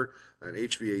wastewater and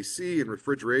HVAC and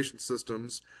refrigeration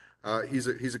systems.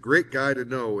 He's a great guy to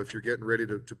know if you're getting ready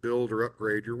to build or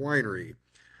upgrade your winery.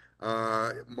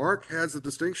 Mark has the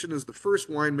distinction as the first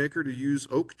winemaker to use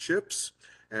oak chips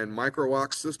and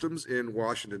micro-ox systems in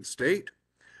Washington State.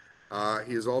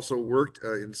 He has also worked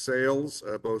in sales,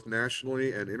 both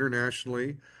nationally and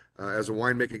internationally, as a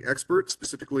winemaking expert,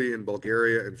 specifically in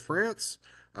Bulgaria and France,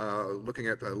 looking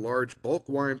at large bulk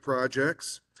wine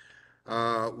projects.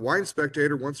 Wine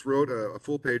Spectator once wrote a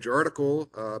full-page article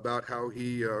about how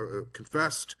he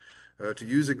confessed to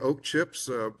using oak chips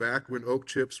back when oak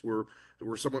chips were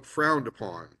somewhat frowned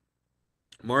upon.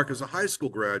 Mark is a high school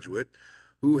graduate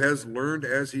who has learned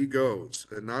as he goes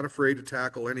and not afraid to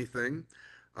tackle anything,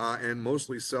 and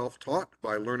mostly self-taught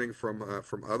by learning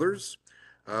from others.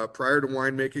 Prior to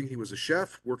winemaking, he was a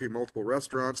chef working multiple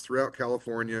restaurants throughout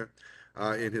California.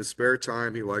 In his spare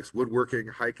time, he likes woodworking,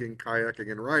 hiking,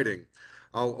 kayaking, and riding.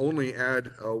 I'll only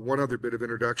add one other bit of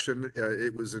introduction.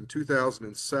 It was in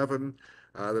 2007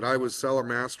 that I was cellar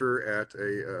master at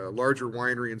a larger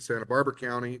winery in Santa Barbara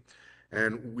County,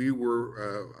 and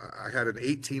I had an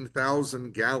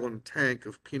 18,000 gallon tank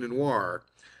of Pinot Noir.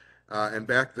 And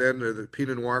back then, the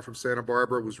Pinot Noir from Santa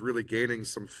Barbara was really gaining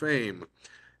some fame.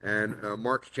 And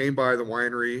Mark came by the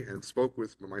winery and spoke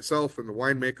with myself and the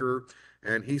winemaker,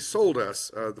 and he sold us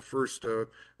the first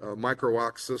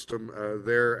micro-ox system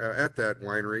there at that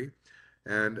winery.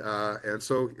 And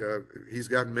so he's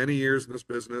got many years in this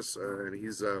business, and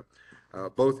he's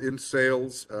both in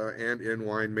sales and in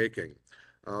winemaking.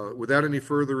 Without any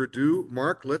further ado,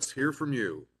 Mark, let's hear from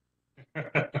you.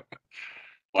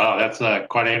 Wow, that's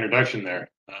quite an introduction there.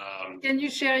 Can you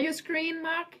share your screen,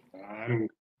 Mark? I'm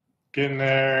getting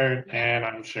there, and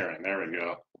I'm sharing. There we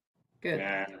go. Good.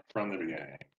 And from the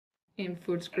beginning. In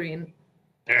full screen.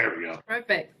 There we go.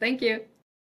 Perfect. Thank you.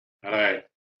 All right.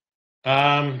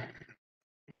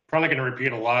 Probably going to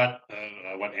repeat a lot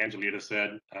of what Angelita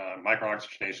said.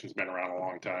 Micro-oxygenation has been around a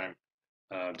long time.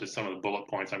 Just some of the bullet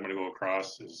points I'm going to go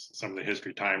across is some of the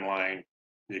history timeline.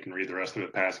 You can read the rest of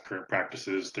it, past current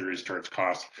practices, theories, charts,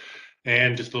 costs,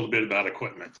 and just a little bit about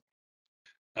equipment.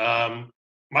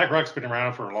 Micro-oxy's been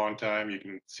around for a long time. You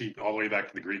can see all the way back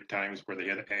to the Greek times where they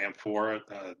had amphora.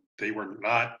 They were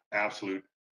not absolute,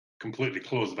 completely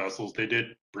closed vessels. They did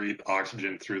breathe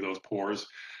oxygen through those pores.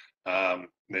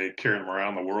 They carried them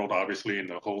around the world, obviously, in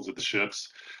the holds of the ships.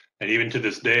 And even to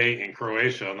this day in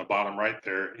Croatia, on the bottom right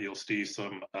there, you'll see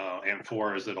some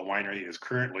amphoras that a winery is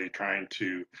currently trying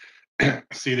to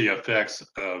see the effects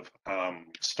of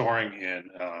storing in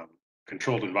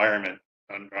controlled environment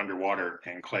underwater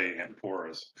and clay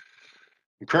amphoras.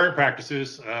 In current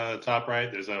practices, top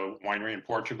right, there's a winery in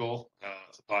Portugal,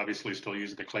 obviously still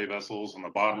using the clay vessels. On the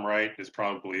bottom right is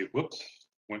probably, whoops,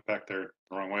 went back there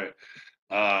the wrong way.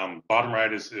 Bottom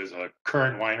right is a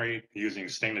current winery using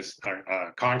stainless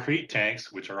concrete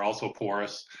tanks, which are also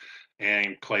porous,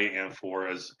 and clay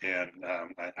amphoras. And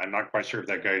I'm not quite sure if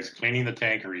that guy's cleaning the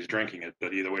tank or he's drinking it,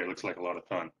 but either way, it looks like a lot of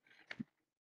fun.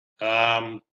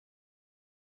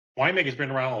 Winemaking has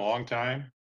been around a long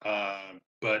time,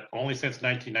 but only since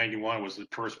 1991 was the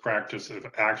first practice of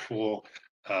actual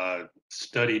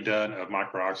study done of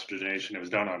micro-oxygenation. It was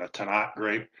done on a Tannat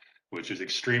grape, which is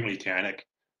extremely tannic,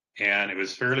 and it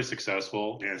was fairly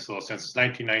successful. And so since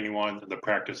 1991, the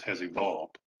practice has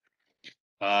evolved.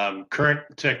 Current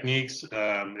techniques,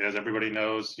 as everybody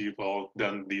knows, you've all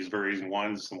done these various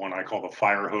ones. The one I call the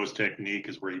fire hose technique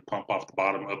is where you pump off the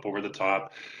bottom up over the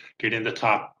top, get in the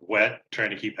top wet, trying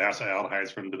to keep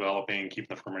acetaldehydes from developing, keep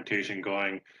the fermentation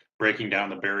going, breaking down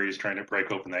the berries, trying to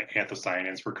break open the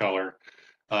anthocyanins for color.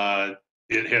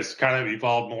 It has kind of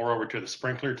evolved more over to the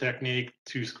sprinkler technique.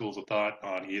 Two schools of thought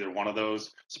on either one of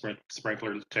those.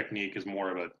 Sprinkler technique is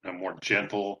more of a more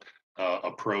gentle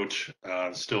approach,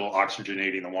 still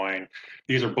oxygenating the wine.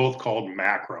 These are both called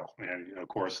macro, and of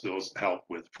course those help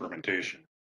with fermentation.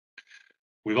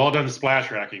 We've all done the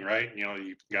splash racking, right? You know,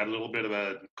 you've got a little bit of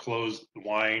a closed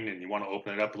wine and you want to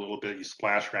open it up a little bit, you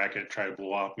splash rack it, try to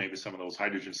blow off maybe some of those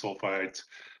hydrogen sulfides,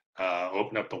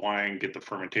 open up the wine, get the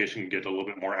fermentation, get a little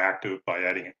bit more active by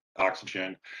adding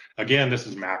oxygen. Again, this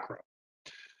is macro.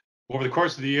 Over the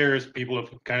course of the years, people have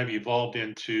kind of evolved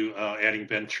into adding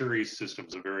Venturi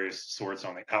systems of various sorts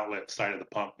on the outlet side of the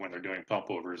pump when they're doing pump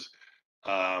overs.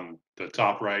 The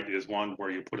top right is one where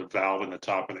you put a valve in the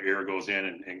top and the air goes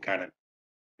in and kind of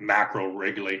macro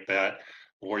regulate that.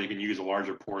 Or you can use a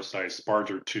larger pore size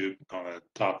sparger tube on the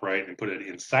top right and put it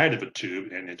inside of a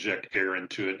tube and inject air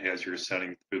into it as you're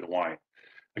setting through the wine.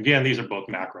 Again, these are both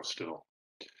macro still.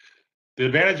 The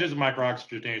advantages of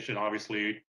micro-oxygenation,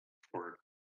 obviously, for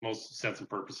most sense and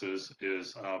purposes,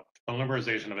 is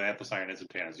polymerization of anthocyanins and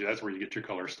tannins. That's where you get your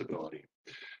color stability.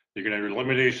 You're going to have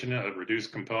elimination of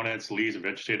reduced components, leaves, and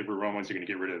vegetative aromas. You're going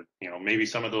to get rid of, maybe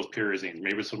some of those pyrazines,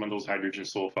 maybe some of those hydrogen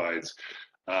sulfides,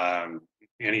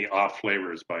 any off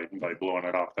flavors by blowing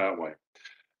it off that way.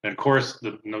 And of course,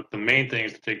 the main thing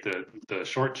is to take the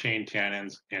short chain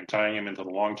tannins and tying them into the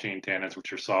long chain tannins,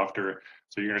 which are softer.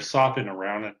 So you're going to soften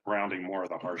rounding more of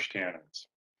the harsh tannins.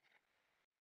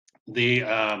 The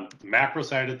macro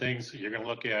side of things, you're going to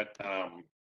look at, there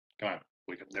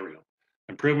we go.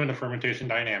 Improvement of fermentation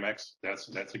dynamics. That's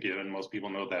a given. Most people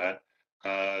know that.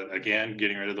 Again,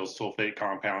 getting rid of those sulfate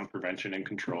compounds, prevention and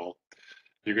control.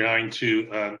 You're going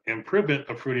to improvement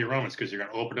of fruity aromas because you're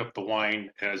going to open up the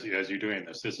wine as you're doing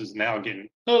this. This is now getting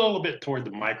a little bit toward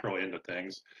the micro end of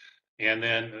things. And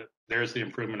then there's the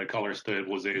improvement of color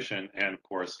stabilization. And of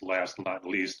course, last but not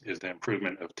least, is the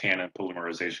improvement of tannin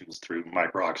polymerizations through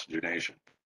micro-oxygenation.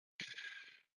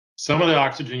 Some of the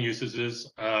oxygen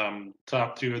usages,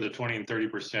 top two are the 20 and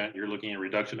 30%. You're looking at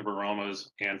reduction of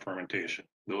aromas and fermentation.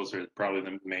 Those are probably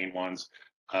the main ones.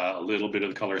 A little bit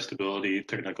of color stability,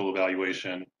 technical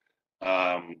evaluation.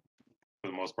 For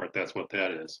the most part, that's what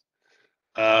that is.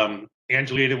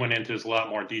 Angelita went into this a lot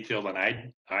more detail than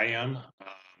I am.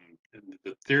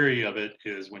 The theory of it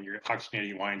is when you're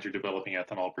oxygenating wines, you're developing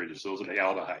ethanol bridges. Those are the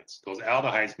aldehydes. Those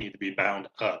aldehydes need to be bound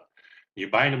up. You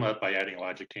bind them up by adding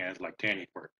logic tannins like tannic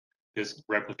work. This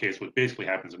replicates what basically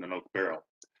happens in an oak barrel.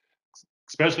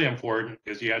 Especially important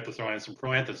is you have to throw in some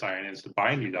proanthocyanins to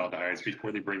bind these aldehydes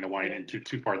before they bring the wine into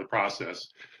too far of the process.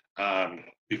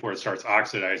 before it starts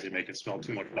oxidizing, make it smell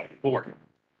too much like pork.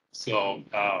 So,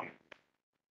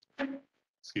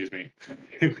 excuse me,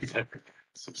 we got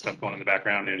some stuff going in the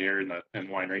background in here in the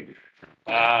winery.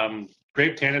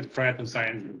 Grape tannins,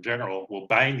 proanthocyanins in general will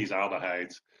bind these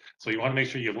aldehydes. So you want to make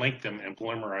sure you link them and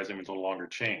polymerize them into longer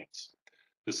chains.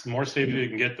 The more stable you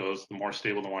can get those, the more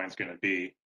stable the wine's going to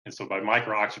be. And so by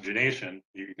micro-oxygenation,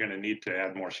 you're going to need to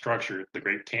add more structure, the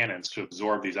grape tannins, to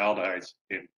absorb these aldehydes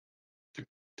and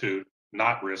to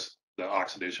not risk the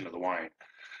oxidation of the wine.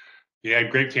 You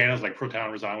add grape tannins like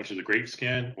proton resin, which is a grape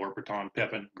skin, or proton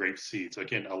pepin, grape seeds.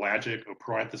 Again, ellagic or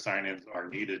proanthocyanins are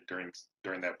needed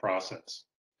during that process.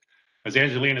 As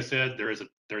Angelina said, there's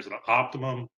an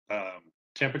optimum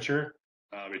temperature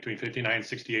between 59 and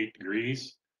 68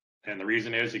 degrees. And the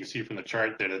reason is, you can see from the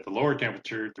chart that at the lower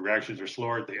temperature, the reactions are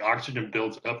slower. The oxygen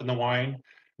builds up in the wine.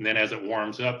 And then as it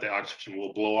warms up, the oxygen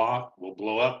will blow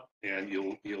up, and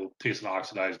you'll taste an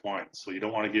oxidized wine. So you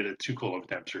don't want to get it too cold of a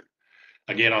temperature.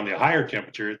 Again, on the higher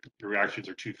temperature, the reactions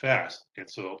are too fast. And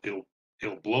so it'll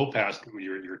blow past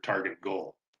your target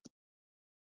goal.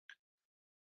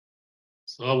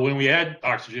 So when we add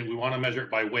oxygen, we want to measure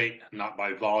it by weight, not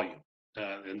by volume.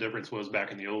 The difference was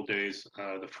back in the old days,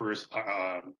 the first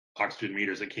oxygen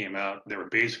meters that came out, they were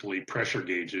basically pressure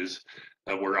gauges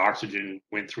where oxygen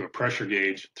went through a pressure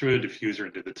gauge, through a diffuser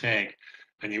into the tank,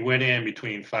 and you went in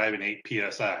between 5 and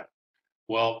 8 psi.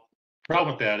 Well, the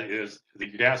problem with that is the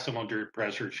gas cylinder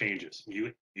pressure changes.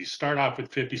 You start off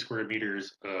with 50 square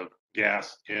meters of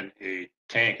gas in a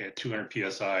tank at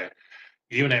 200 psi.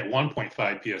 Even at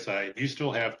 1.5 psi, you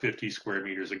still have 50 square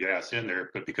meters of gas in there,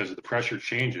 but because of the pressure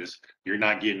changes, you're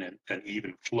not getting an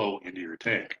even flow into your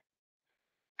tank.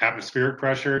 Atmospheric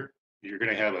pressure, you're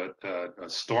going to have a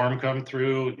storm come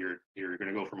through. You're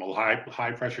going to go from a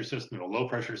high pressure system to a low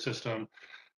pressure system.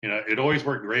 You know, it always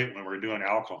worked great when we're doing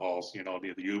alcohols. You know,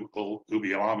 the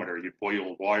ubiometer, you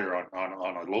boil water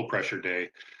on a low pressure day,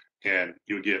 and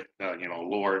you would get on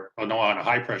a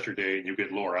high pressure day, you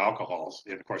get lower alcohols.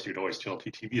 And of course, you'd always tell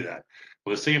TTB that.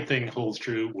 Well, the same thing holds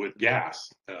true with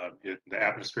gas. The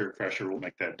atmospheric pressure will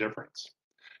make that difference.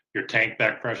 Your tank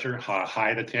back pressure, how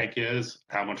high the tank is,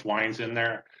 how much wine's in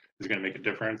there, is going to make a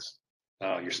difference.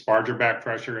 Your sparger back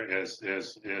pressure, as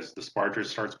the sparger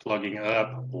starts plugging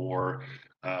up, or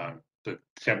the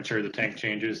temperature of the tank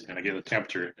changes, and again, the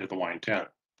temperature of the wine temp.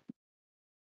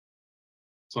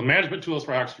 So management tools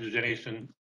for oxygenation,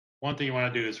 one thing you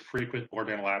want to do is frequent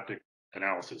organoleptic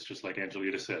analysis, just like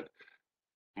Angelita said.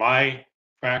 My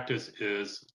practice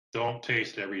is don't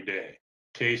taste every day,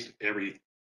 taste every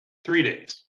 3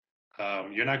 days.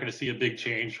 You're not going to see a big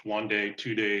change 1 day,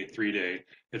 2 day, 3 day.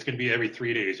 It's going to be every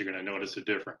 3 days you're going to notice a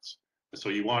difference. So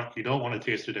you don't want to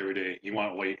taste it every day. You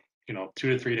want to wait, 2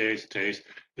 to 3 days to taste.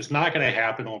 It's not going to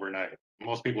happen overnight.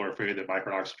 Most people are afraid that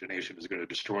micro-oxygenation is going to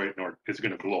destroy it, or it's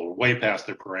going to blow way past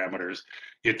their parameters.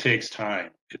 It takes time.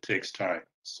 It takes time.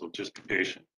 So just be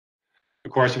patient.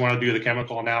 Of course, you want to do the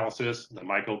chemical analysis, the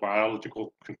microbiological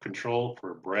control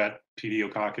for Brett,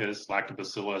 Pediococcus,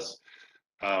 Lactobacillus.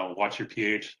 Watch your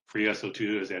pH, free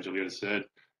SO2, as Angelita said.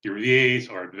 Your VAs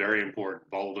are very important,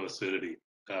 volatile acidity.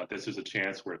 This is a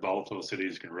chance where volatile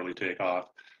acidities can really take off.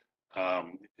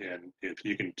 And if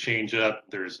you can change up,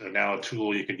 there's now a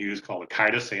tool you can use called a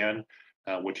chitosan,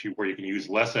 where you can use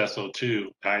less SO2,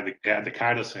 add the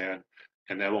chitosan,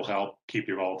 and that will help keep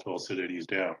your volatile acidities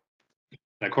down.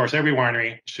 And of course, every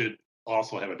winery should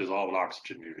also have a dissolved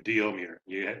oxygen meter, DO meter.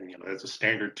 That's a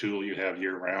standard tool you have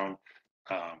year round.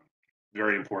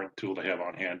 Very important tool to have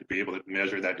on hand to be able to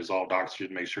measure that dissolved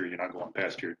oxygen, make sure you're not going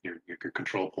past your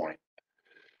control point.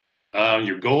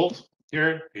 Your goals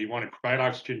here, you want to provide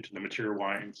oxygen to the mature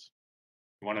wines.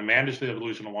 You want to manage the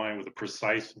evolution of wine with a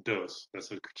precise dose. That's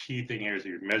the key thing here, is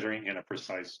you're measuring in a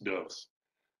precise dose.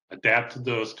 Adapt the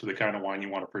dose to the kind of wine you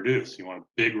want to produce. You want a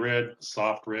big red, a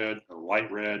soft red, a light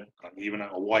red, even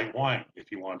a white wine if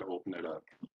you want to open it up.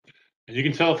 And you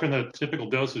can tell from the typical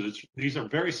dosage, these are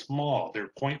very small.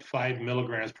 They're 0.5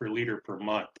 milligrams per liter per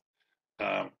month.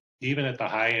 Even at the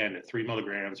high end, at 3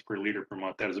 milligrams per liter per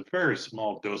month, that is a very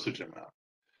small dosage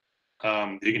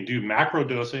amount. You can do macro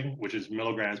dosing, which is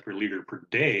milligrams per liter per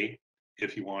day,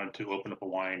 if you wanted to open up a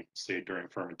wine, say during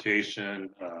fermentation,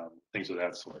 things of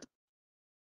that sort.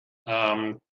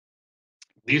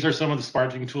 These are some of the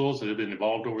sparging tools that have been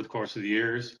evolved over the course of the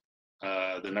years.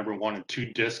 The number 1 and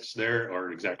 2 discs there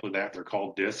are exactly that. They're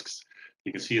called discs.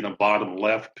 You can see in the bottom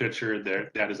left picture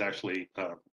there, that is actually,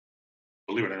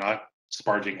 believe it or not,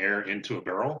 sparging air into a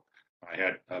barrel. I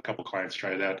had a couple clients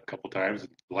try that a couple times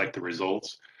and liked the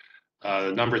results.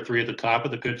 Number 3 at the top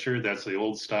of the picture, that's the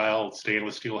old style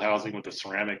stainless steel housing with the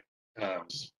ceramic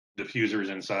diffusers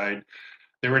inside.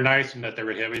 They were nice in that they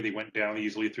were heavy. They went down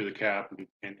easily through the cap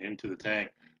and into the tank.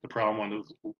 The problem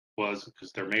was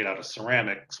because they're made out of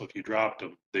ceramic, so if you dropped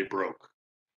them, they broke.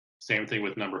 Same thing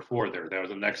with number 4 there. That was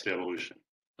the next evolution,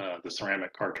 the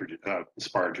ceramic cartridge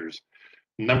spargers.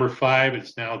 Number 5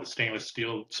 is now the stainless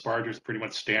steel spargers, pretty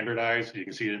much standardized. You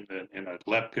can see it in the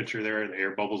left picture there, the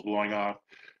air bubbles blowing off.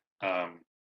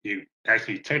 You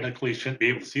actually technically shouldn't be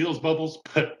able to see those bubbles,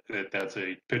 but that's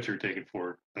a picture taken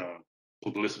for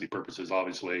publicity purposes,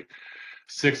 obviously.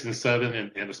 6 and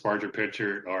 7 in the sparger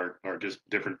picture are just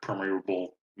different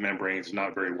permeable membranes,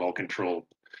 not very well controlled.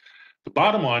 The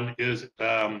bottom one is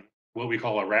what we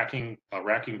call a racking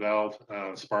valve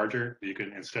sparger. You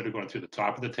can, instead of going through the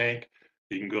top of the tank,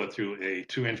 you can go through a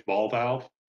 2-inch ball valve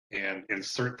and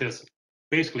insert this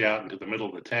basically out into the middle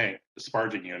of the tank, the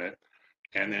sparging unit,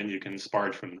 and then you can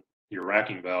sparge from your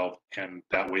racking valve, and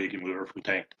that way you can move it from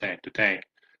tank to tank to tank.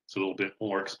 It's a little bit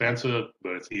more expensive,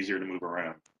 but it's easier to move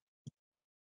around.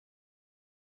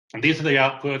 And these are the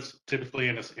outputs typically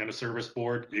in a service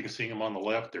board. You can see them on the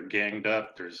left. They're ganged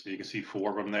up. You can see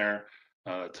 4 of them there.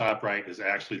 Top right is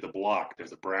actually the block.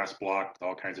 There's a brass block with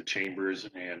all kinds of chambers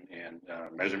and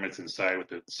measurements inside with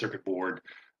the circuit board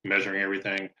measuring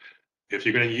everything. If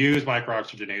you're going to use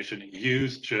micro-oxygenation,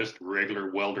 use just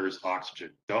regular welder's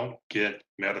oxygen. Don't get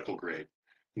medical grade.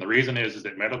 And the reason is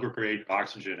that medical grade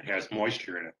oxygen has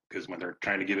moisture in it, because when they're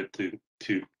trying to give it to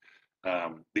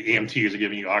the EMTs are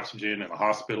giving you oxygen in the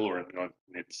hospital, or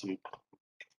it's some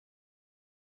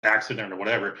accident or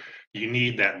whatever, you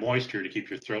need that moisture to keep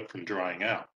your throat from drying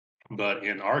out. But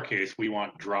in our case, we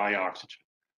want dry oxygen.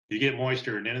 You get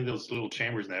moisture, and in those little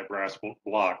chambers in that brass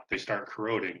block, they start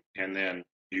corroding, and then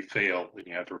you fail, and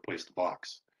you have to replace the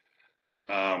box.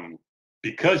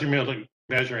 Because you're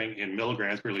measuring in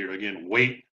milligrams per liter, again,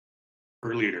 weight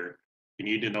per liter, you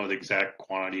need to know the exact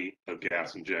quantity of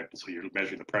gas injected. So you're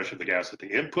measuring the pressure of the gas at the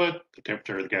input, the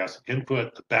temperature of the gas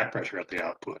input, the back pressure at the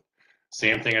output.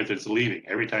 Same thing as it's leaving.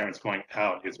 Every time it's going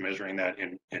out, it's measuring that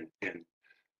in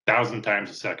 1,000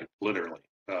 times a second, literally.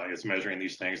 It's measuring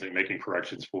these things and making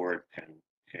corrections for it,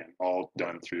 and all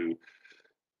done through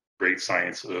great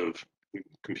science of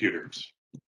computers.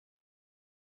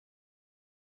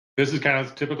 This is kind of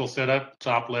the typical setup.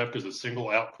 Top left is a single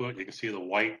output. You can see the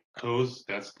white hose.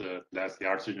 That's the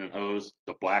oxygen hose.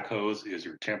 The black hose is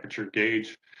your temperature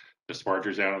gauge. The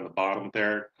sparger's out on the bottom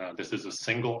there. This is a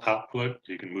single output.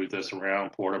 You can move this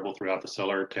around, portable throughout the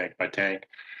cellar, tank by tank.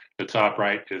 The top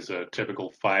right is a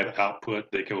typical 5 output.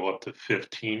 They go up to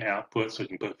 15 outputs, so you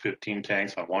can put 15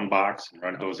 tanks on one box and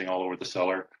run hosing all over the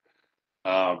cellar.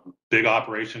 Big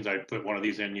operations, I put one of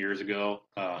these in years ago,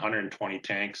 120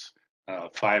 tanks.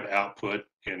 5 output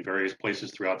in various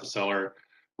places throughout the cellar,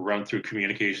 run through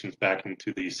communications back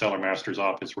into the cellar master's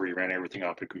office where he ran everything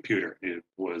off the computer. It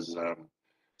was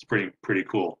it's pretty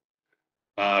cool.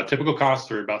 Typical costs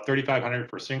are about $3,500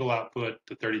 for a single output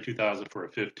to $32,000 for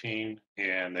a 15,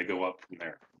 and they go up from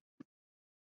there.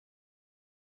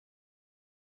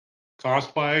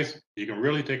 Cost-wise, you can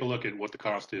really take a look at what the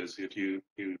cost is. If you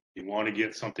want to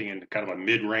get something in kind of a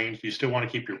mid-range, you still want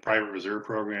to keep your private reserve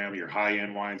program, your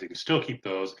high-end wines, you can still keep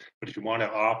those. But if you want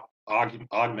to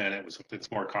augment it with something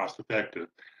that's more cost-effective,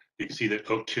 you can see that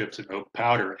oak chips and oak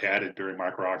powder added during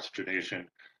micro-oxygenation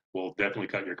will definitely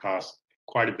cut your costs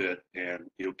quite a bit, and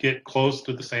you'll get close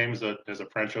to the same as a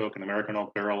French oak and American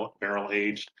oak barrel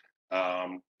aged.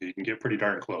 You can get pretty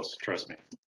darn close, trust me.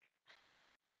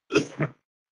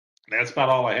 That's about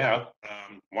all I have.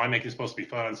 Winemaking is supposed to be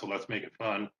fun, so let's make it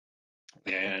fun.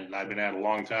 And I've been at it a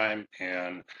long time,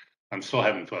 and I'm still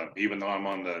having fun. Even though I'm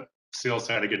on the sales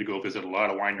side, I get to go visit a lot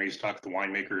of wineries, talk to the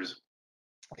winemakers,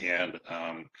 and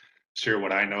share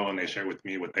what I know, and they share with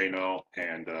me what they know,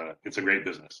 and it's a great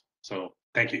business. So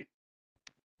thank you.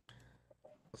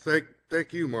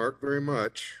 Thank you, Mark, very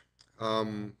much. It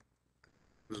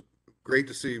was great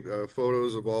to see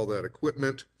photos of all that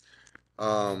equipment.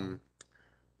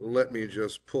 Let me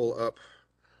just pull up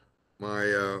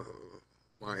my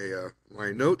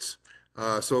my notes.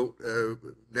 So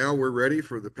now we're ready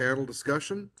for the panel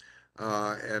discussion.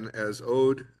 And as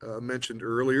Ode mentioned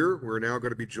earlier, we're now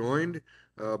going to be joined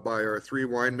by our 3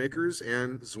 winemakers: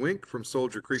 Anne Zwink from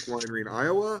Soldier Creek Winery in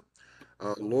Iowa,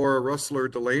 Laura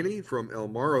Delaney-Roessler from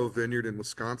Elmaro Vineyard in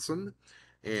Wisconsin,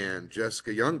 and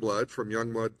Jessica Youngblood from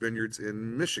Youngblood Vineyards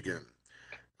in Michigan.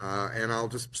 And I'll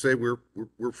just say we're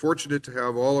fortunate to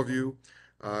have all of you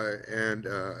and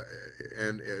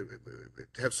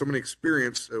have so many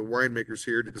experienced winemakers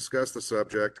here to discuss the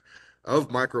subject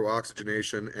of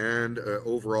micro-oxygenation and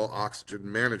overall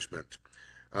oxygen management.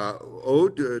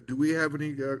 Ode, do we have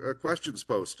any questions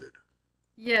posted?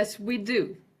 Yes, we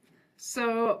do.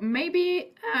 So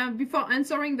maybe before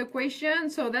answering the question,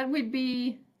 so that will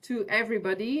be to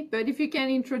everybody, but if you can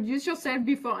introduce yourself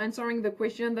before answering the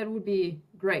question, that would be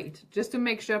great, just to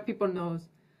make sure people knows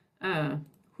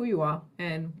who you are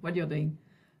and what you're doing.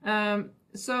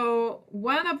 So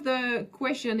one of the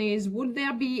question is, would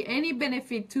there be any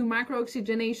benefit to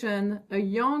micro-oxygenation a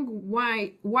young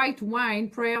white wine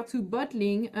prior to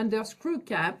bottling under screw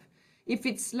cap if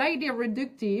it's slightly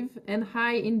reductive and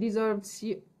high in dissolved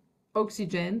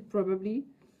oxygen, probably?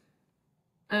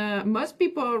 Most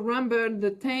people rumble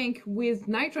the tank with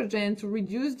nitrogen to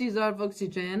reduce dissolved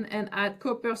oxygen and add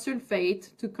copper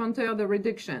sulfate to counter the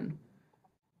reduction.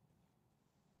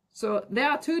 So there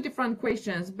are two different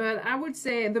questions, but I would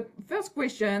say the first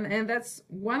question, and that's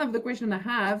one of the questions I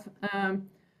have.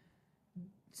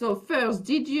 So first,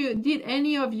 did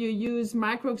any of you use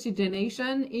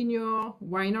micro-oxygenation in your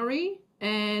winery?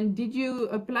 And did you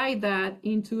apply that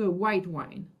into a white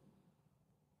wine?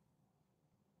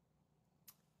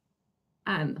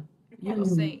 Anne, you were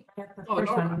saying. Oh,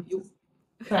 Laura,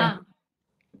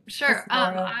 Sure.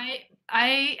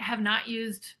 I have not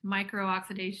used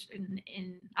micro-oxidation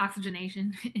in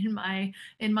oxygenation in my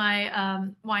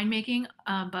winemaking,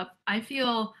 but I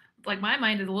feel like my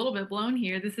mind is a little bit blown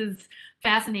here. This is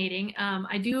fascinating.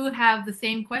 I do have the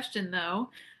same question though.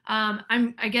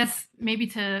 I guess maybe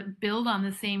to build on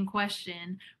the same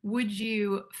question, would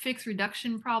you fix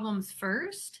reduction problems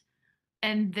first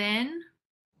and then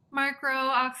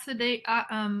oxygenate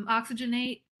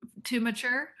to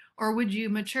mature? Or would you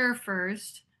mature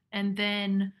first and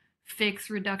then fix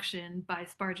reduction by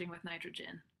sparging with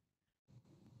nitrogen?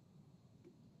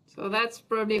 So that's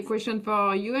probably a question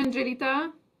for you,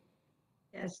 Angelita.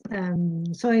 Yes,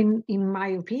 so in my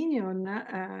opinion,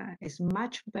 it's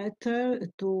much better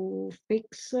to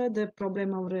fix the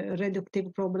problem of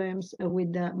reductive problems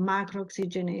with the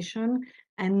macro-oxygenation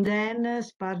and then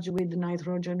sparge with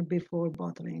nitrogen before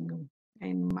bottling,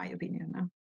 in my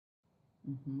opinion.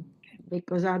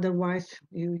 Because otherwise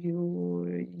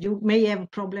you may have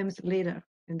problems later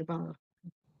in the bottle.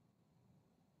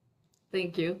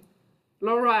 Thank you.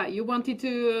 Laura, you wanted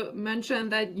to mention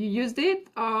that you used it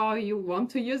or you want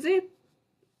to use it?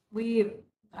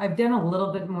 I've done a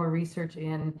little bit more research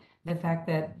in the fact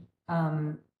that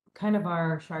kind of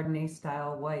our Chardonnay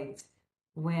style whites,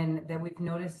 that we've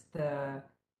noticed the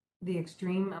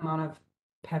extreme amount of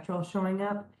petrol showing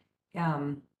up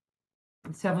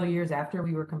several years after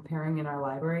we were comparing in our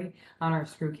library on our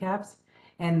screw caps,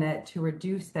 and that to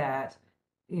reduce that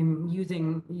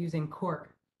using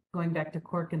cork, going back to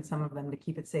cork in some of them to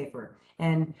keep it safer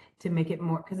and to make it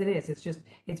more, because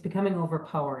it's becoming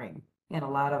overpowering in a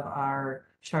lot of our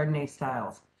Chardonnay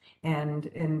styles, and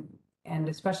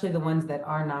especially the ones that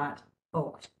are not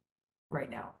oaked right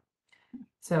now.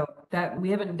 So that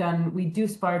we do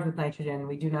sparge with nitrogen,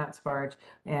 we do not sparge,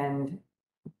 and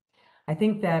I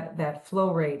think that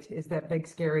flow rate is that big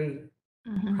scary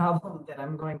problem that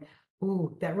I'm going,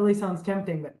 ooh, that really sounds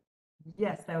tempting, but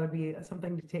yes, that would be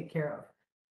something to take care of.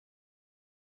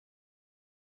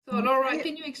 So Laura,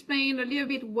 can you explain a little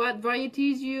bit what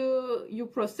varieties you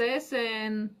process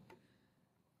and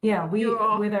with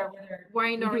our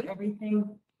winery? we do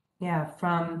everything,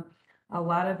 from a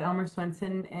lot of Elmer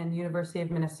Swenson and University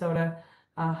of Minnesota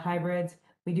hybrids.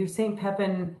 We do St.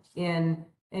 Pepin in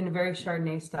a very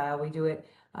Chardonnay style. We do it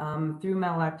through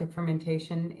malolactic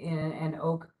fermentation in an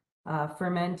oak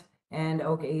ferment and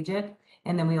oak age it,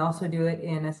 and then we also do it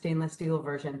in a stainless steel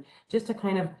version, just to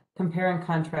kind of compare and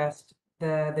contrast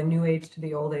the new age to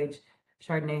the old age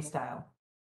Chardonnay style.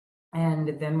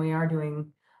 And then we are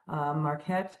doing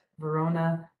Marquette,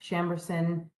 Verona,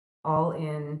 Chambourcin, all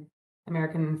in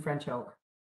American and French oak.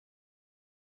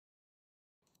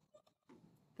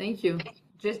 Thank you.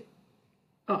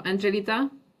 Angelita,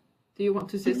 do you want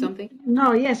to say something?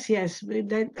 No, yes.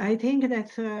 I think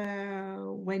that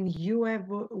when you have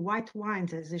white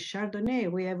wines as a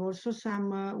Chardonnay, we have also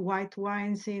some white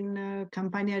wines in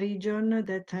Campania region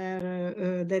that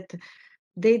are that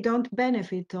they don't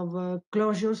benefit of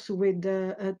closures with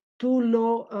too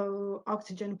low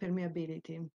oxygen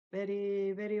permeability.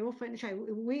 Very often,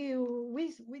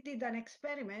 we did an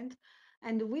experiment.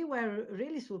 And we were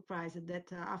really surprised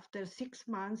that after 6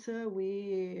 months,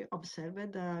 we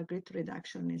observed a great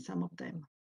reduction in some of them.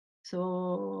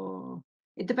 So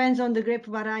it depends on the grape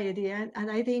variety. And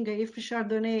I think if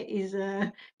Chardonnay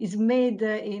is made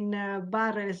in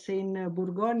barrels in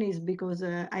Bourgogne, is because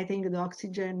I think the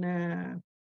oxygen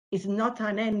is not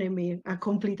an enemy, a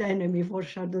complete enemy for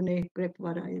Chardonnay grape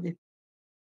variety.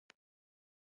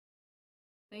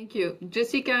 Thank you.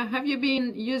 Jessica, have you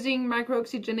been using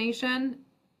micro-oxygenation?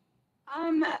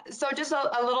 So just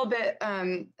a little bit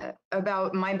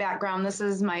about my background. This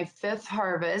is my 5th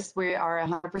harvest. We are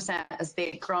 100%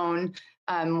 estate grown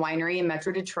winery in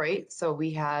Metro Detroit. So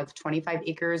we have 25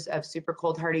 acres of super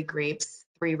cold hardy grapes,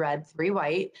 3 red, 3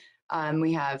 white.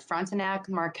 We have Frontenac,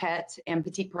 Marquette, and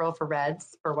Petit Pearl for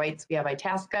reds. For whites, we have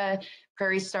Itasca,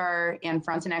 Prairie Star, and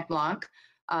Frontenac Blanc.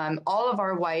 All of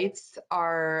our whites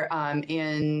are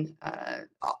in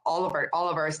all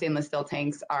of our stainless steel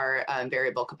tanks are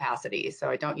variable capacity, so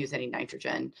I don't use any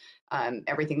nitrogen.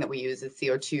 Everything that we use is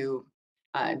CO2,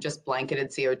 just blanketed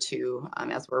CO2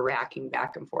 as we're racking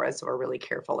back and forth. So we're really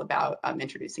careful about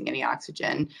introducing any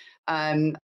oxygen.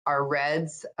 Our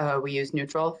reds, we use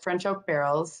neutral French oak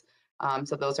barrels.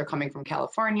 So those are coming from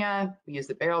California. We use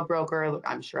the barrel broker.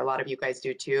 I'm sure a lot of you guys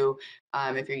do too.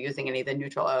 If you're using any of the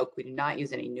neutral oak, we do not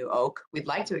use any new oak. We'd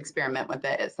like to experiment with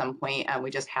it at some point, and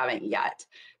we just haven't yet.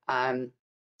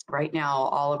 Right now,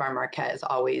 all of our Marquette is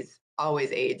always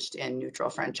aged in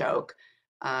neutral French oak.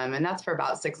 And that's for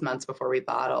about 6 months before we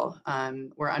bottle.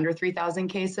 We're under 3,000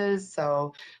 cases,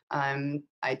 so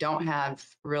I don't have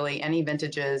really any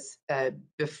vintages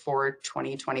before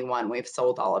 2021. We've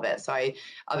sold all of it, so I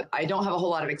don't have a whole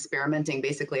lot of experimenting.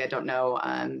 Basically, I don't know,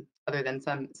 other than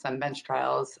some bench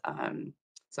trials,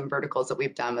 some verticals that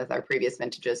we've done with our previous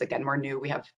vintages. Again, we're new. We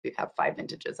have 5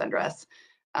 vintages under us.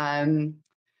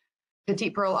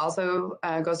 Petit Pearl also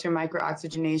goes through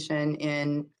micro-oxygenation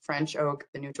in French oak,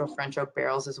 the neutral French oak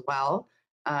barrels as well.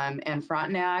 And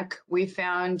Frontenac, we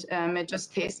found it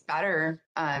just tastes better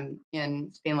in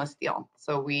stainless steel.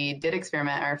 So we did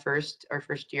experiment our first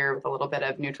year with a little bit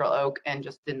of neutral oak and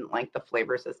just didn't like the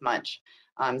flavors as much.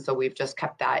 So we've just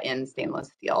kept that in stainless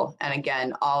steel. And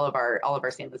again, all of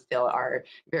our stainless steel are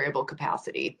variable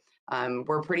capacity.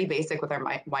 We're pretty basic with our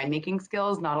winemaking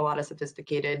skills, not a lot of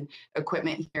sophisticated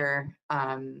equipment here,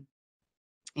 and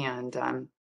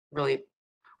really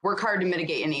work hard to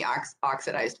mitigate any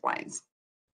oxidized wines.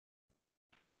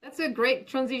 That's a great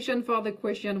transition for the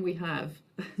question we have.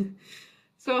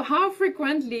 So how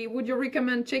frequently would you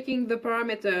recommend checking the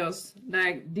parameters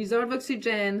like dissolved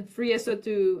oxygen, free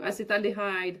SO2,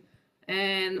 acetaldehyde,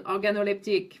 and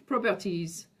organoleptic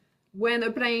properties when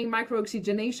applying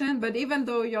micro-oxygenation? But even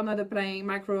though you're not applying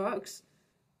micro-ox,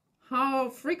 how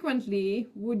frequently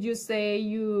would you say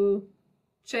you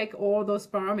check all those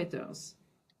parameters?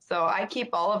 So I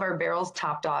keep all of our barrels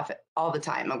topped off all the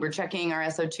time. We're checking our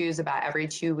SO2s about every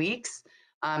 2 weeks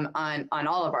on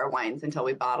all of our wines until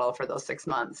we bottle for those 6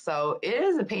 months. So it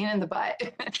is a pain in the butt.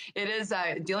 It is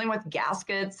dealing with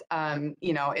gaskets.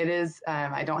 You know, it is,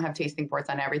 I don't have tasting ports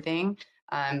on everything.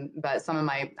 But some of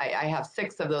I have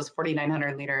 6 of those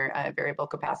 4,900 liter variable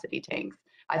capacity tanks.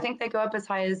 I think they go up as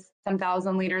high as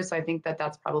 10,000 liters. So I think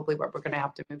that's probably what we're going to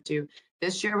have to move to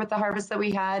this year with the harvest that we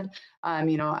had,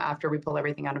 you know, after we pull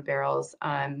everything out of barrels.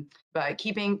 But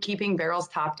keeping barrels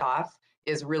topped off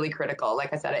is really critical.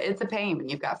 Like I said, it's a pain when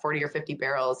you've got 40 or 50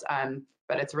 barrels,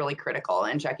 but it's really critical,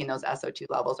 and checking those SO2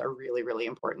 levels are really, really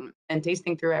important, and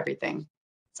tasting through everything.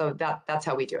 So that's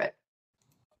how we do it.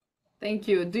 Thank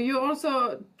you. Do you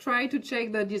also try to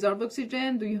check the dissolved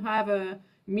oxygen? Do you have a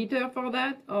meter for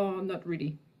that, or not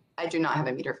really? I do not have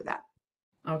a meter for that.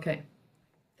 Okay,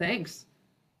 thanks.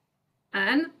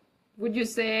 Anne, would you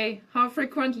say how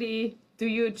frequently do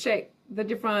you check the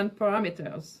different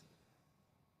parameters?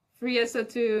 Free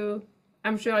SO2,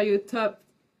 I'm sure you top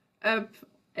up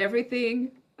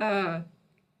everything.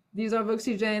 Dissolved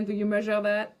oxygen, do you measure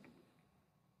that?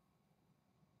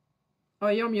 Oh,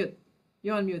 you're mute.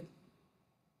 You're on mute.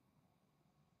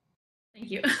 Thank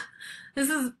you. This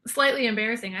is slightly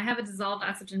embarrassing. I have a dissolved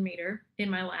oxygen meter in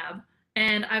my lab,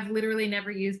 and I've literally never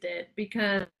used it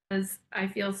because I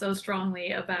feel so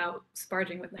strongly about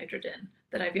sparging with nitrogen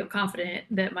that I feel confident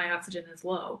that my oxygen is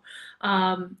low.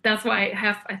 That's why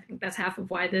I think that's half of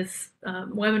why this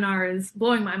webinar is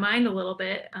blowing my mind a little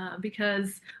bit,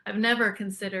 because I've never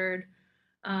considered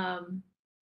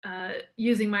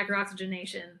using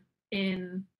micro-oxygenation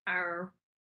in our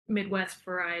Midwest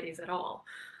varieties at all.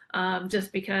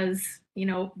 Just because, you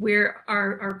know,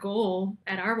 our goal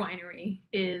at our winery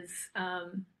is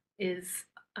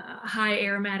high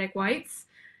aromatic whites,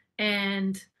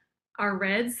 and our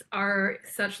reds are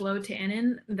such low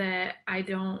tannin that I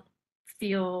don't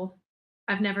feel,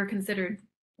 I've never considered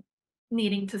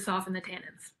needing to soften the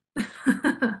tannins.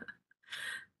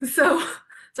 So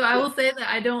I will say that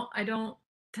I don't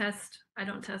test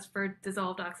for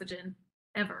dissolved oxygen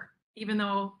ever, even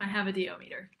though I have a DO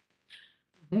meter.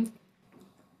 Mm-hmm.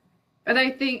 But I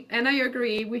think, and I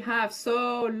agree, we have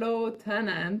so low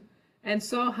tannin and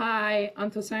so high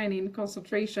anthocyanin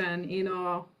concentration in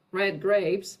our red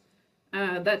grapes.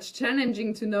 that's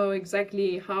challenging to know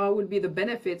exactly how would be the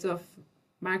benefits of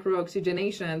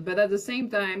micro-oxygenation. But at the same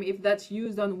time, if that's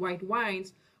used on white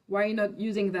wines, why not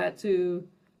using that to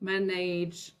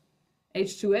manage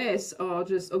H2S or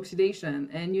just oxidation?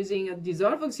 And using a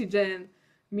dissolved oxygen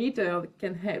meter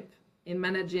can help in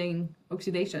managing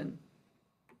oxidation.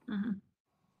 Mm-hmm.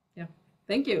 Yeah,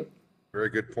 thank you. Very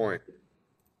good point.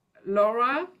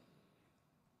 Laura,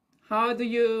 how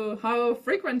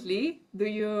frequently do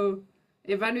you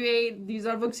evaluate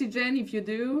dissolved oxygen, if you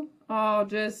do, or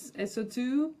just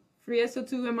SO2, free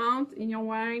SO2 amount in your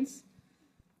wines?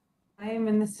 I am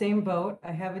in the same boat.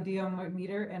 I have a DO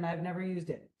meter and I've never used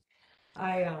it.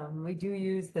 We do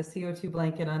use the CO2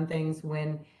 blanket on things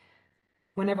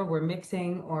whenever we're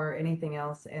mixing or anything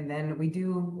else. And then we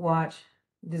do watch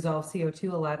dissolve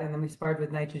CO2 a lot, and then we sparred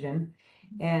with nitrogen,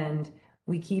 and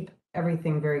we keep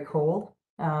everything very cold.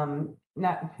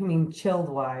 Chilled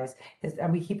wise,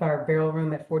 we keep our barrel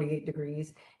room at 48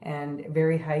 degrees and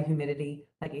very high humidity,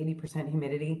 like 80%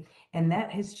 humidity. And that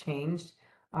has changed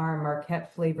our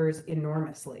Marquette flavors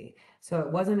enormously. So it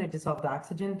wasn't a dissolved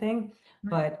oxygen thing,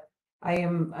 but I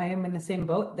am in the same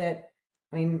boat that,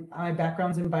 my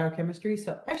background's in biochemistry,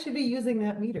 so I should be using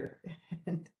that meter.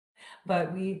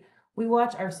 But we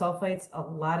watch our sulfites a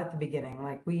lot at the beginning.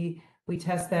 Like we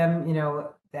test them,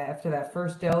 after that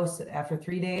first dose, after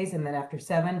 3 days, and then after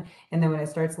 7, and then when it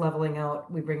starts leveling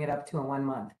out, we bring it up to a 1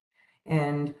 month.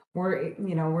 And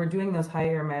we're doing those high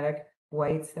aromatic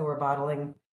whites that we're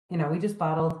bottling. We just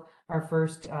bottled our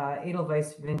first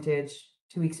Edelweiss vintage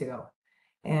 2 weeks ago,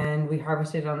 and we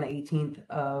harvested it on the 18th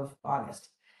of August.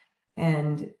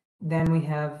 And then we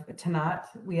have Tannat.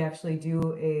 We actually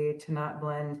do a Tannat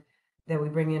blend that we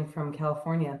bring in from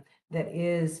California that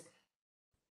is,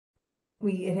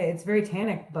 it's very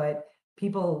tannic, but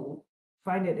people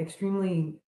find it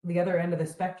extremely the other end of the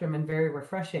spectrum and very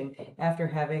refreshing after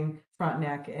having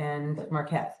Frontenac and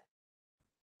Marquette.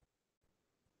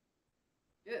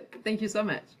 Good. Thank you so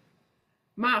much.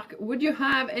 Mark, would you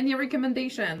have any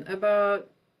recommendation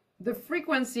about the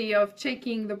frequency of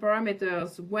checking the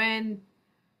parameters when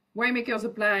winemakers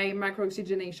apply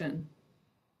micro-oxygenation?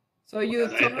 So you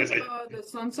talked about the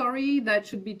sensory that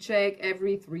should be checked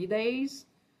every 3 days.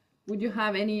 Would you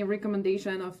have any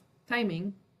recommendation of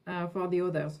timing for the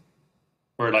others?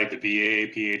 Or like the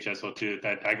VA, pH, SO2,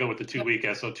 that I go with the 2-week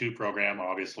SO2 program.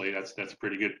 Obviously, that's a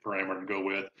pretty good parameter to go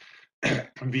with.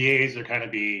 VAs are kind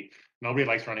of nobody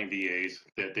likes running VAs.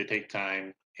 They take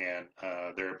time and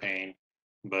they're a pain.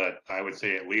 But I would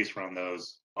say at least run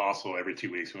those also every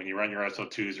 2 weeks. When you run your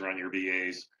SO2s, run your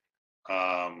VAs,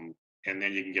 and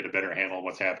then you can get a better handle on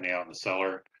what's happening out in the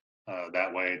cellar.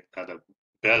 That way, the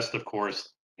best, of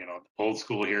course, old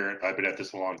school here. I've been at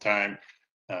this a long time.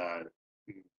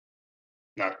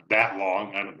 Not that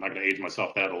long. I'm not going to age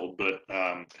myself that old, but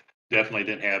definitely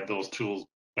didn't have those tools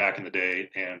back in the day.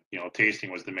 And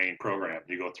tasting was the main program.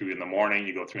 You go through in the morning,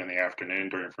 you go through in the afternoon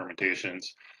during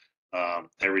fermentations,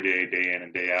 every day in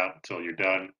and day out until you're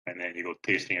done, and then you go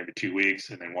tasting every 2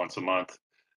 weeks, and then once a month.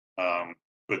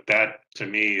 But that, to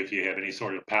me, if you have any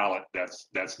sort of palate, that's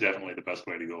definitely the best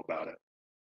way to go about it.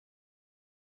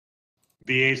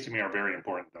 VAs to me are very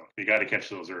important, though. You got to catch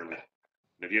those early.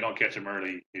 If you don't catch them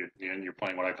early, you're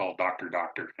playing what I call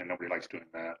doctor, and nobody likes doing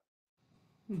that.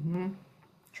 Mm-hmm.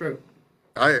 True.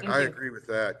 I agree with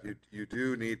that. You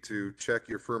do need to check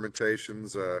your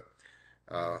fermentations.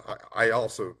 I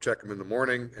also check them in the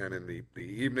morning and in the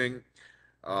evening,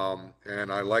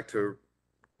 and I like to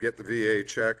get the VA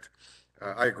checked.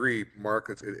 I agree, Mark.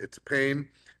 It's a pain,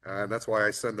 and that's why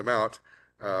I send them out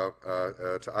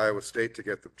to Iowa State to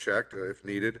get them checked if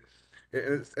needed.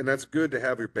 And that's good to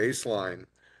have your baseline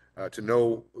to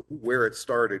know where it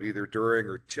started, either during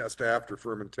or just after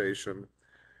fermentation.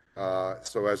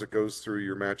 So as it goes through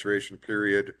your maturation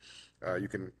period, you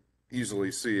can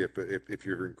easily see if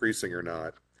you're increasing or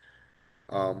not.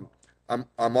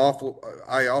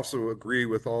 I also agree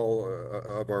with all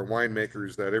of our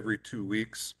winemakers that every 2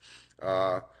 weeks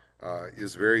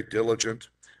is very diligent,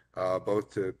 both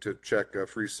to check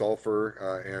free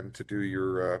sulfur and to do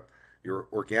your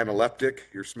organoleptic,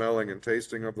 your smelling and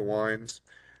tasting of the wines,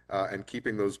 and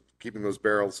keeping those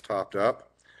barrels topped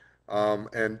up.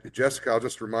 And Jessica, I'll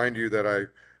just remind you that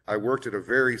I worked at a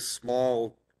very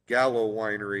small Gallo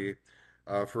winery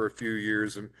for a few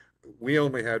years, and we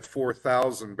only had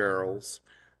 4,000 barrels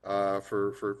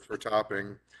for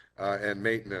topping and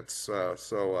maintenance.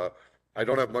 So I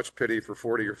don't have much pity for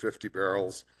 40 or 50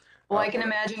 barrels. Well, I can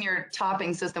imagine your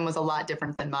topping system was a lot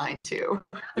different than mine too.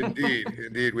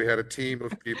 Indeed. We had a team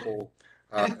of people.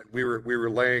 We were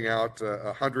laying out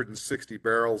 160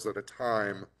 barrels at a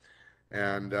time,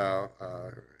 and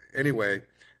anyway,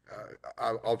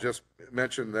 I'll just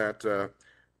mention that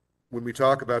when we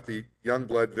talk about the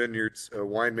Youngblood Vineyards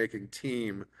winemaking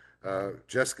team,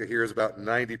 Jessica here is about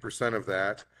 90% of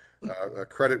that.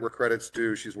 Credit where credit's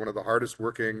due. She's one of the hardest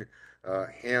working,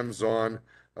 hands-on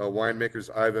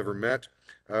winemakers I've ever met.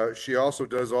 She also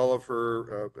does all of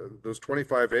her, those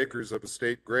 25 acres of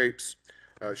estate grapes.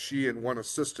 She and one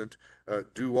assistant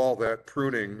do all that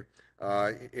pruning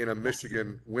in a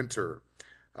Michigan winter.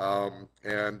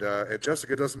 And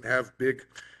Jessica doesn't have big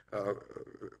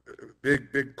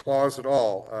claws at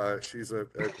all. She's a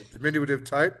diminutive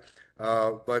type,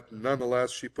 but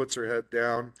nonetheless, she puts her head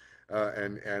down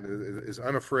and is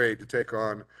unafraid to take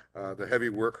on the heavy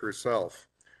work herself.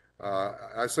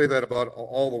 I say that about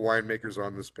all the winemakers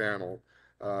on this panel.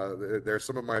 They're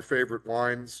some of my favorite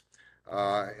wines,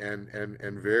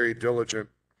 and very diligent,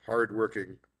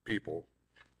 hardworking people.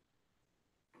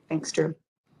 Thanks, Drew.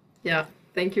 Yeah,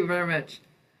 thank you very much.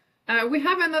 We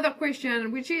have another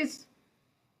question, which is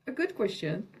a good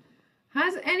question.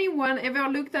 Has anyone ever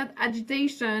looked at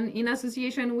agitation in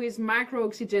association with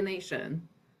micro-oxygenation?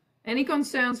 Any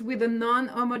concerns with the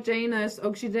non-homogeneous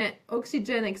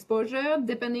oxygen exposure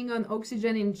depending on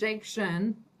oxygen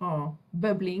injection or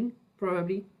bubbling,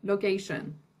 probably,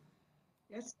 location?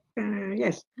 Yes.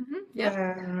 Yes.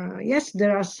 Yeah. Yes,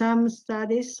 there are some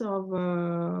studies of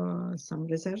some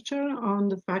researcher on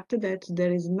the fact that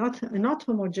there is not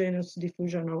homogeneous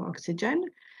diffusion of oxygen.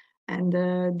 And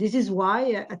this is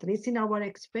why, at least in our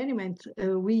experiment,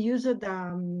 we used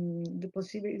the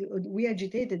possibility, we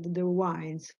agitated the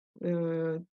wines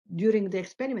during the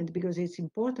experiment because it's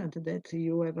important that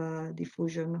you have a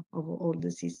diffusion of all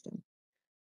the system.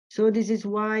 So this is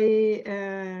why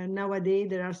nowadays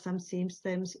there are some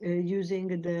systems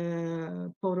using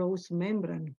the porous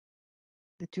membrane,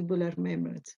 the tubular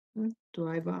membranes, to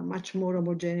have a much more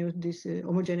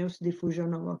homogeneous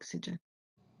diffusion of oxygen.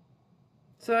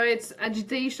 So it's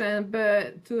agitation,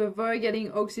 but to avoid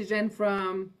getting oxygen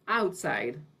from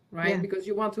outside, right? Yeah. Because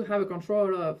you want to have a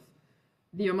control of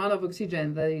the amount of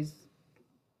oxygen that is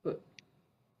put.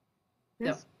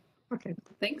 Yes. Yeah. Okay.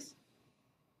 Thanks.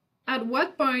 At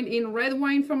what point in red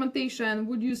wine fermentation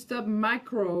would you stop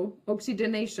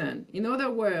micro-oxygenation? In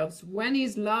other words, when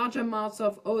is large amounts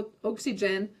of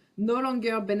oxygen no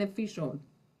longer beneficial?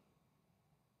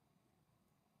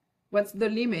 What's the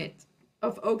limit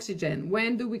of oxygen?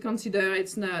 When do we consider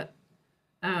it's not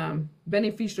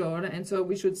beneficial and so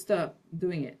we should stop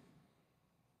doing it?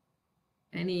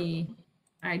 Any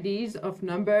ideas of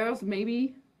numbers,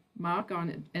 maybe? Mark or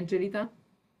Angelita?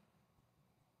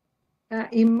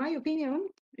 In my opinion,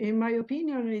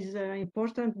 it's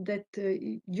important that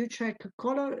you check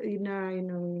color in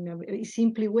a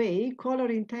simple way, color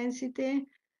intensity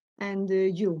and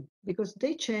hue, because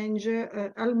they change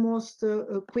almost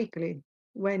quickly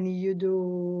when you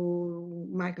do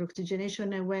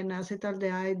micro-oxygenation and when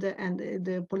acetaldehyde and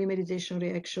the polymerization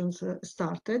reactions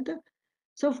started.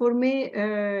 So for me,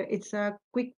 it's a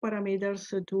quick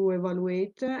parameters to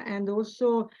evaluate, and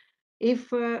also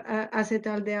if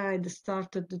acetaldehyde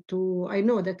started to, I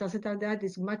know that acetaldehyde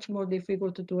is much more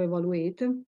difficult to evaluate,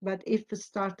 but if it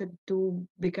started to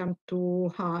become too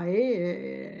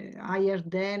high, higher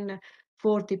than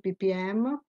 40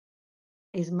 ppm,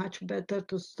 is much better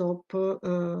to stop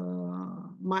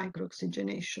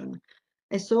micro-oxygenation.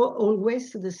 And so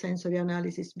always the sensory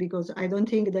analysis, because I don't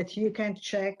think that you can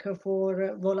check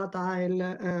for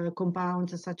volatile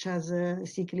compounds such as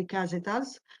cyclic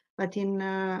acetals, but in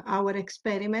our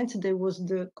experiments, there was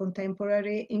the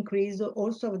contemporary increase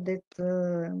also of that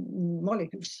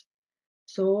molecules.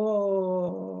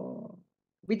 So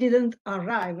we didn't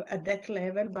arrive at that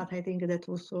level, but I think that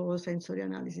also sensory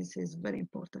analysis is very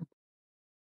important.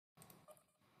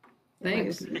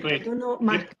 Thanks. I don't know,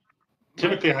 Mark.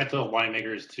 Typically, I tell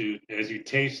winemakers to, as you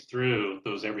taste through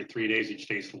those every 3 days, each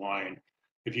taste wine,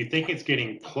 if you think it's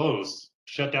getting close,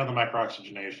 shut down the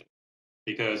micro-oxygenation,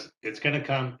 because it's going to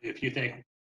come. If you think,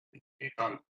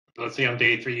 let's say on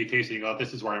day 3, you taste it, you go,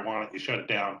 this is where I want it, you shut it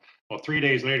down. Well, 3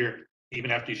 days later,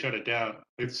 even after you shut it down,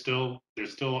 there's still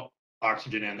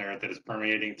oxygen in there that is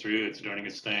permeating through, it's doing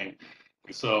its thing.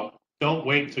 So don't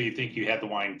wait until you think you had the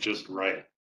wine just right,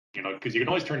 because you can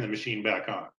always turn the machine back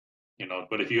on.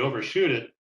 But if you overshoot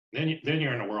it, then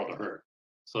you're in a world of hurt.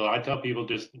 So I tell people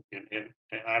and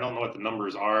I don't know what the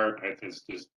numbers are. It's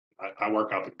just I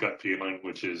work out the gut feeling,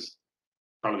 which is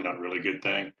probably not a really good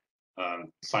thing.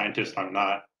 Scientist, I'm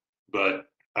not, but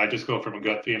I just go from a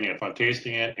gut feeling. If I'm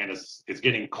tasting it and it's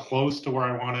getting close to where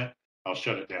I want it, I'll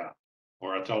shut it down,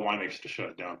 or I tell winemakers to shut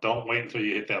it down. Don't wait until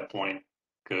you hit that point,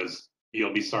 because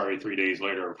you'll be sorry 3 days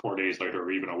later, or 4 days later,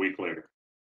 or even a week later.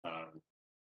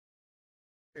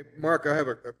 Hey, Mark, I have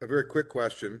a very quick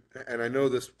question, and I know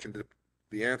the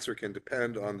answer can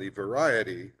depend on the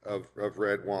variety of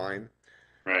red wine,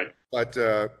 Right. but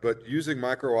using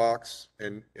micro-ox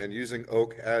and using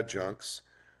oak adjuncts,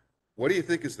 what do you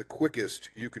think is the quickest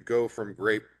you could go from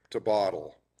grape to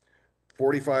bottle?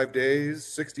 45 days,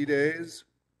 60 days?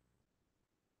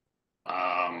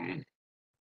 Um,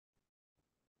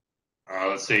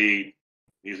 let's say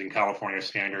using California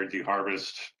standards, you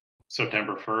harvest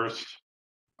September 1st,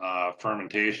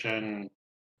 fermentation,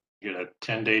 get a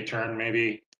 10-day turn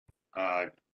maybe, uh,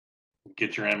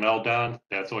 get your ML done.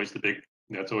 That's always the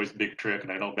big trick.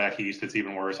 And I know back east it's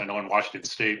even worse. I know in Washington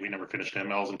State we never finished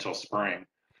MLs until spring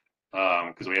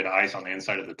because we had ice on the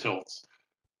inside of the tilts.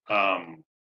 Um,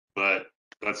 but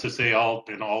let's just say all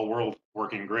world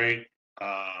working great.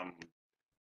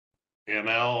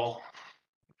 ML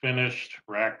finished,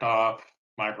 racked off,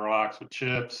 micro-ox with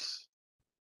chips,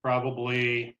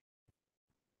 probably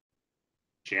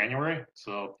January.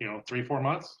 So 3-4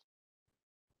 months.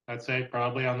 I'd say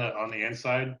probably on the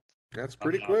inside. That's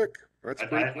pretty quick. That's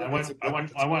pretty I quick.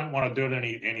 wouldn't want to do it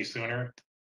any sooner.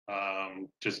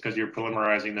 Just because you're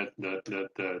polymerizing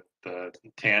the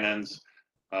tannins,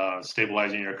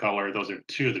 stabilizing your color. Those are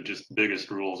two of the just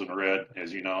biggest rules in red,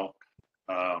 as you know.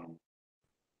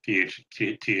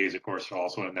 TAs, of course, are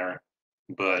also in there.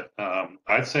 But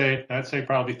I'd say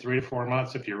probably 3 to 4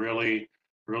 months if you're really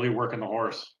working the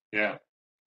horse. Yeah.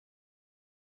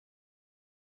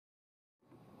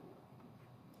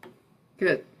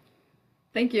 Good.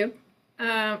 Thank you.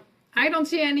 I don't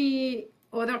see any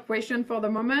other question for the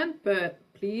moment, but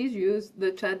please use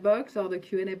the chat box or the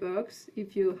Q&A box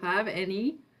if you have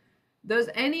any. Does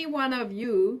any one of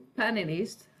you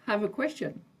panelists have a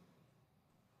question?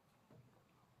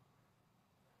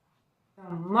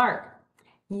 Mark,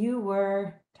 you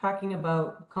were talking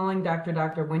about calling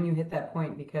doctor when you hit that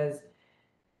point, because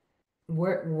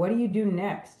what do you do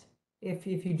next if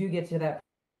you do get to that?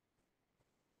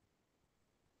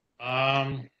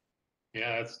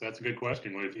 Yeah, that's a good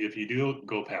question. If you do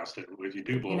go past it, if you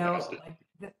do blow past it.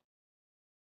 Like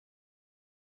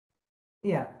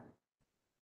yeah.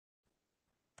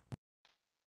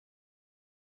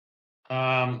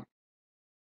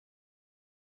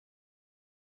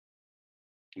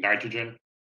 Nitrogen,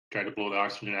 try to blow the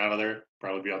oxygen out of there.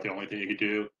 Probably about the only thing you could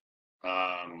do.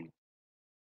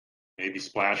 Maybe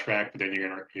splash back, but then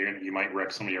you might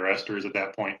wreck some of your esters at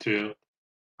that point too.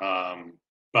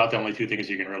 About the only two things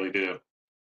you can really do.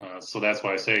 So that's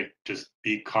why I say just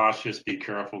be cautious, be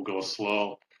careful, go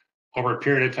slow. Over a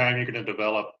period of time, you're going to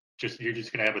develop. You're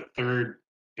just going to have a third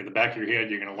in the back of your head.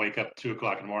 You're going to wake up at 2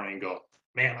 o'clock in the morning and go,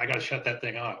 man, I got to shut that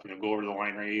thing off. Go over to the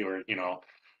winery, or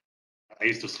I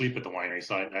used to sleep at the winery,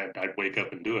 so I'd wake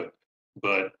up and do it.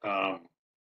 But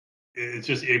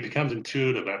it becomes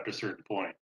intuitive after a certain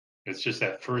point. It's just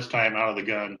that first time out of the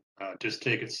gun. Just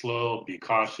take it slow, be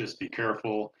cautious, be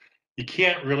careful. You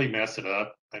can't really mess it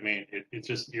up. I mean, it's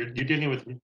just you're dealing with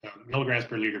milligrams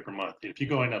per liter per month. If you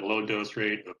go in at a low dose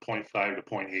rate of 0.5 to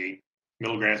 0.8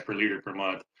 milligrams per liter per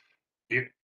month,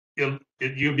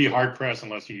 you'll be hard pressed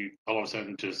unless you all of a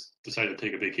sudden just decide to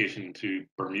take a vacation to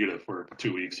Bermuda for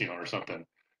 2 weeks, or something.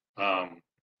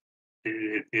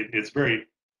 It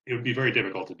would be very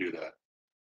difficult to do that.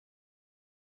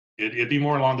 It'd be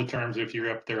more along the terms if you're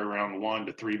up there around 1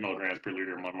 to 3 milligrams per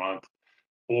liter a month,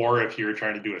 or if you're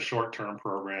trying to do a short-term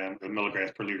program, the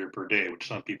milligrams per liter per day, which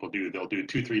some people do. They'll do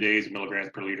 2-3 days of milligrams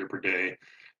per liter per day.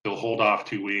 They'll hold off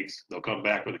 2 weeks. They'll come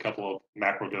back with a couple of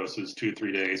macro doses,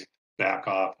 2-3 days, back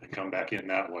off, and come back in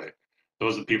that way.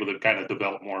 Those are the people that kind of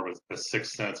develop more of a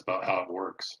sixth sense about how it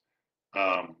works.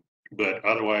 But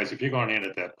otherwise, if you're going in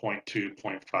at that 0.2,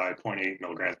 0.5, 0.8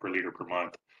 milligrams per liter per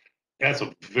month, that's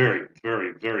a very,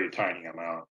 very, very tiny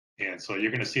amount. And so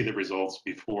you're going to see the results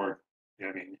before.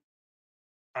 I mean,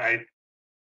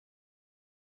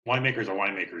 winemakers are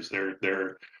winemakers.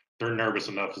 They're nervous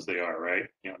enough as they are, right?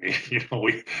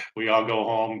 We all go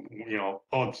home.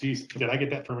 Oh geez, did I get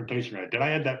that fermentation right? Did I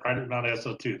add that right amount of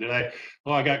SO2?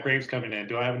 Oh, I got grapes coming in.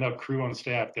 Do I have enough crew on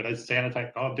staff? Did I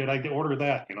sanitize? Oh, did I order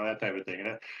that? That type of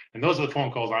thing. And those are the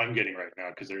phone calls I'm getting right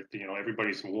now because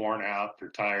everybody's worn out, they're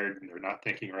tired, and they're not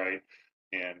thinking right.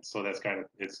 And so it's kind of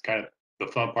the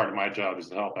fun part of my job is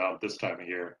to help out this time of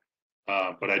year.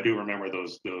 But I do remember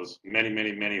those many,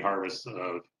 many, many harvests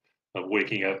of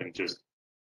waking up and just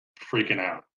freaking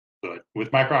out. But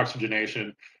with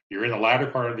micro-oxygenation, you're in the latter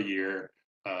part of the year.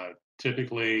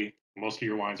 Typically, most of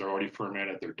your wines are already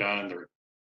fermented. They're done. They're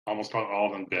almost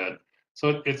all in bed.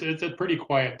 So it's a pretty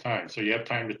quiet time. So you have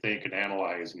time to think and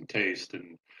analyze and taste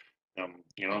and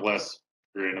less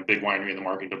you're in a big winery and the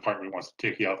marketing department wants to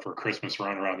take you out for a Christmas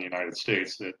run around the United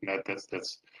States.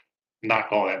 That's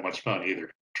not all that much fun either.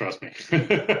 Trust me. So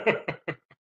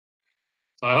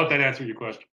I hope that answered your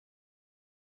question.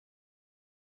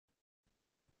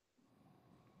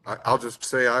 I'll just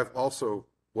say I've also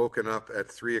woken up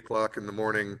at 3 o'clock in the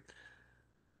morning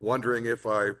wondering if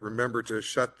I remember to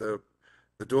shut the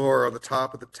door on the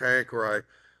top of the tank, or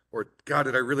God,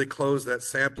 did I really close that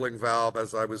sampling valve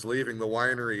as I was leaving the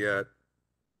winery at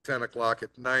 10 o'clock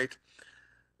at night?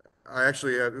 I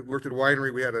actually worked at a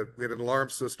winery. We had an alarm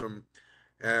system,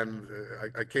 and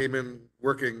I came in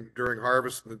working during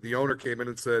harvest, and the owner came in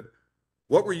and said,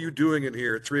 "What were you doing in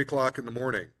here at 3 o'clock in the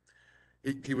morning?"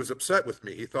 He was upset with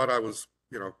me. He thought I was,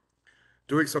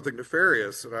 doing something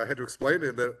nefarious, and I had to explain to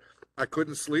him that I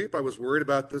couldn't sleep. I was worried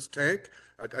about this tank.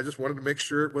 I just wanted to make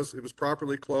sure it was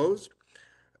properly closed.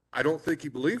 I don't think he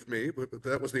believed me, but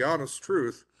that was the honest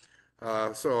truth.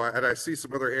 I see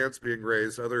some other hands being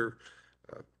raised, other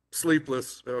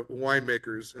sleepless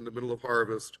winemakers in the middle of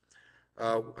harvest.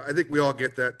 I think we all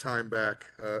get that time back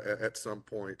at some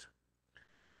point.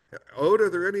 Ode, are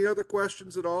there any other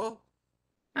questions at all?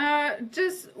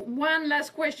 Just one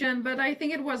last question, but I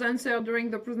think it was answered during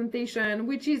the presentation,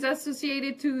 which is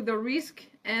associated to the risk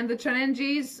and the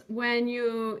challenges when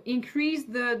you increase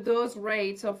the dose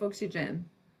rates of oxygen.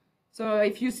 So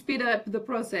if you speed up the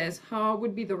process, how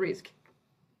would be the risk?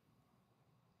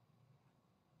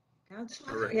 All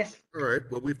right. Yes. All right.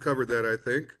 Well, we've covered that, I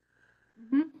think.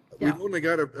 Mm-hmm. Yeah. We've only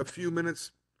got a few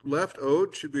minutes left.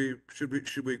 Ode, should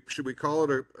we call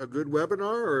it a good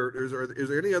webinar, or is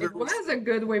there any other? It was a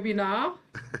good webinar.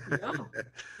 Yeah.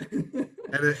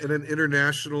 and an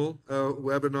international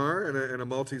webinar and a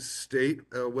multi-state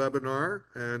webinar,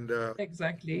 and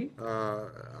Exactly.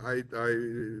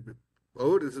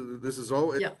 Ode, this is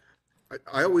all. Yeah.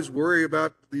 I always worry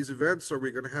about these events. Are we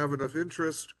going to have enough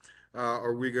interest?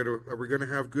 Are we going to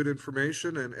have good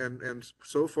information? And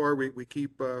so far we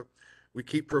keep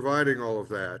providing all of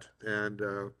that. And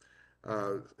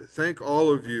thank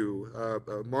all of you,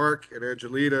 Mark and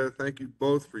Angelita. Thank you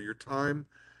both for your time,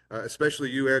 especially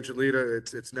you, Angelita.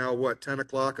 It's now what, 10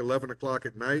 o'clock, 11 o'clock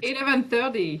at night?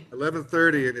 11:30.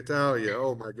 11:30 in Italia.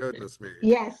 Oh my goodness me.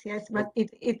 Yes, but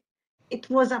it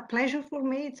was a pleasure for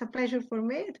me. It's a pleasure for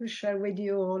me to share with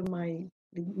you all my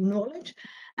knowledge,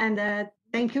 and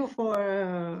thank you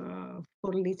for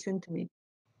listening to me.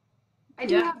 I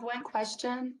do have one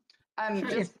question.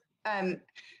 Sure.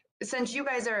 Since you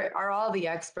guys are all the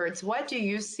experts, what do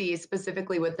you see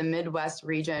specifically with the Midwest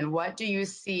region? What do you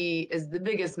see is the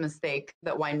biggest mistake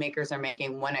that winemakers are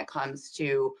making when it comes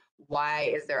to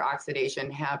why is there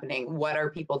oxidation happening? What are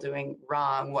people doing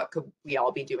wrong? What could we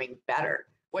all be doing better?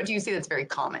 What do you see that's very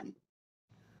common?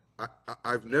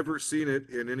 I've never seen it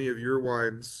in any of your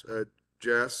wines,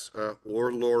 Jess,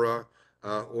 or Laura,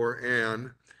 or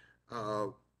Anne,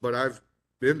 but I've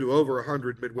been to over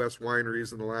 100 Midwest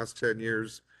wineries in the last 10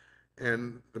 years,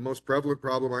 and the most prevalent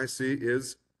problem I see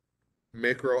is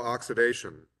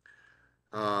micro-oxidation.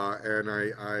 And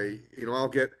I'll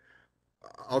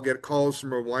get calls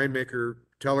from a winemaker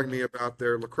telling me about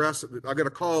their La Crescent. I'll get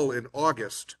a call in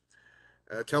August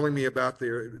telling me about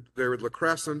their La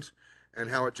Crescent and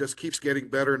how it just keeps getting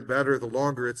better and better the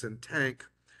longer it's in tank.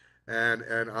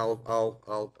 And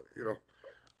I'll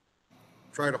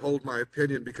try to hold my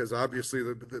opinion, because obviously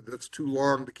that's too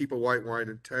long to keep a white wine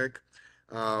in tank.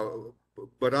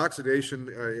 But oxidation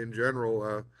in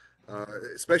general,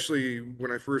 especially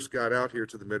when I first got out here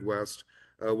to the Midwest,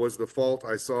 was the fault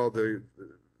I saw the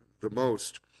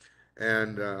most.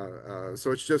 And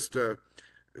so it's just,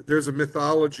 there's a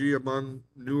mythology among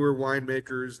newer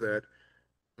winemakers that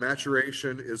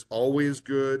maturation is always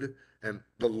good, and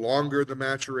the longer the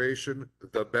maturation,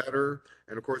 the better.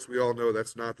 And of course, we all know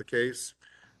that's not the case.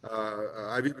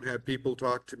 I've even had people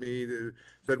talk to me that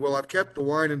said, well, I've kept the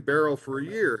wine in barrel for a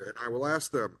year. And I will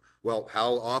ask them, well,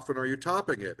 how often are you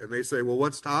topping it? And they say, well,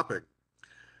 what's topping?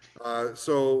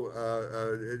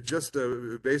 Just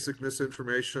a basic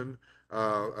misinformation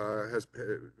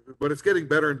but it's getting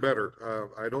better and better.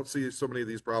 I don't see so many of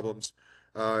these problems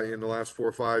in the last 4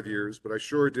 or 5 years, but I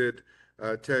sure did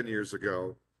 10 years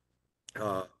ago.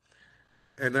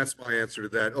 And that's my answer to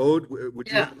that. Ode,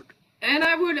 would you? And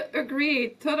I would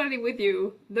agree totally with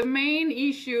you. The main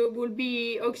issue would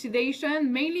be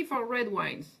oxidation, mainly for red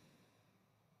wines.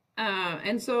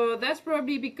 And so that's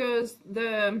probably because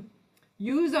the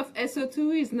use of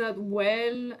SO2 is not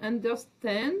well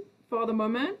understood for the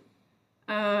moment.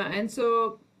 And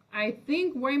so I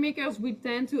think winemakers will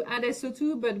tend to add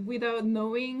SO2, but without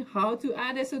knowing how to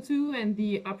add SO2 and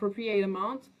the appropriate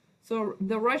amount. So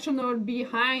the rationale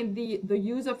behind the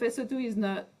use of SO2 is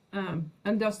not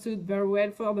understood very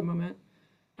well for the moment.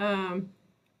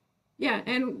 Yeah,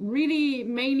 and really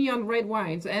mainly on red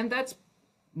wines, and that's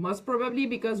most probably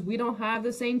because we don't have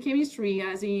the same chemistry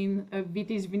as in a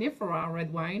Vitis vinifera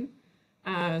red wine.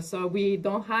 So we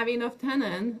don't have enough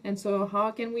tannin, and so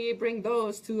how can we bring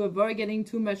those to avoid getting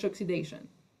too much oxidation?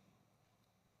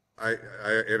 I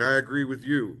agree with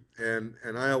you, and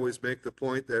I always make the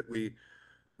point that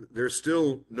there's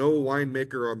still no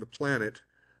winemaker on the planet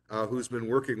who's been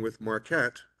working with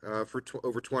Marquette for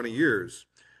over 20 years,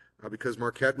 because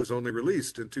Marquette was only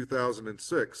released in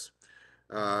 2006.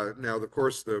 Now, of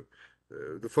course, the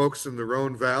folks in the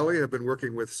Rhone Valley have been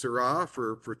working with Syrah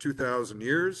for 2,000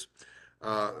 years.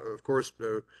 Of course,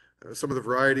 some of the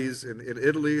varieties in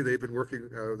Italy, they've been working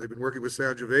with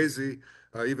Sangiovese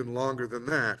even longer than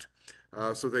that.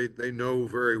 So they know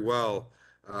very well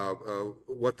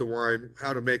what the wine,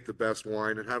 how to make the best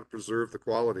wine, and how to preserve the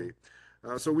quality.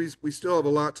 So we still have a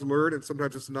lot to learn, and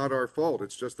sometimes it's not our fault.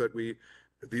 It's just that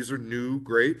these are new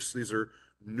grapes, these are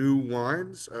new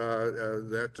wines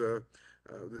that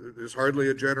there's hardly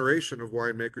a generation of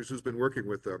winemakers who's been working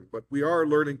with them. But we are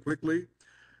learning quickly.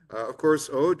 Of course,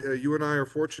 Aude, you and I are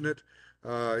fortunate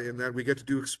in that we get to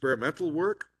do experimental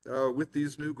work with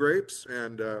these new grapes,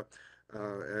 and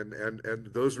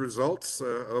those results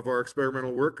of our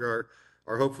experimental work are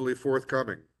hopefully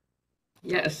forthcoming.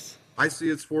 Yes. I see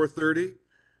it's 4:30.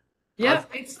 Yeah,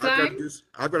 it's time.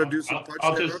 I've got to do some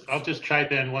I'll just chime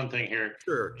in one thing here.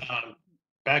 Sure.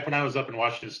 Back when I was up in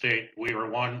Washington State, we were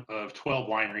one of 12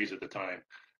 wineries at the time.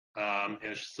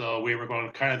 And so we were going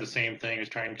kind of the same thing as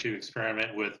trying to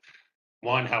experiment with,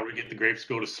 one, how we get the grapes to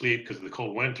go to sleep because of the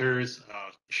cold winters.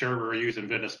 Sure, we were using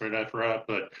Vitis vinifera,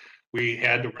 but we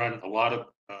had to run a lot of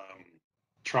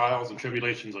trials and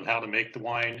tribulations on how to make the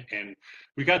wine. And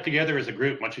we got together as a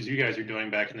group, much as you guys are doing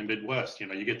back in the Midwest. You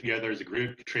know, you get together as a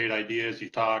group, you trade ideas, you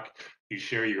talk, you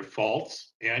share your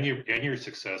faults and your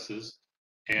successes.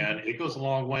 And it goes a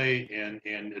long way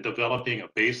in developing a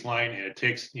baseline, and it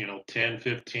takes, 10,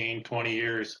 15, 20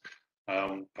 years.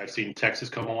 I've seen Texas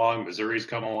come along, Missouri's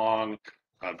come along,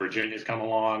 Virginia's come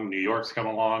along, New York's come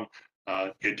along.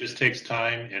 It just takes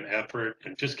time and effort,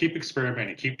 and just keep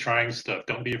experimenting, keep trying stuff.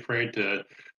 Don't be afraid to,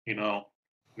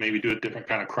 maybe do a different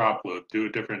kind of crop load, do a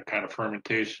different kind of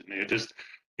fermentation.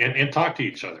 And talk to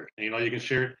each other. You can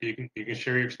share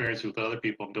your experience with other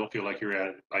people, and don't feel like you're at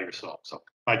it by yourself. So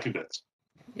my 2 bits.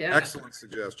 Yeah. Excellent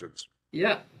suggestions.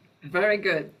 Yeah, very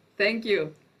good. Thank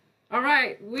you. All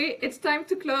right, it's time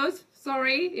to close.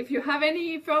 Sorry, if you have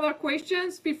any further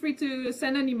questions, feel free to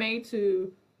send an email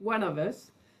to one of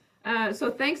us.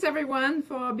 So thanks everyone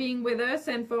for being with us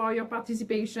and for your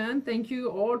participation. Thank you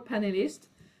all panelists.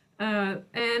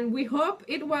 And we hope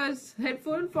it was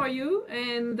helpful for you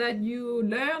and that you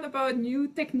learn about new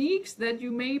techniques that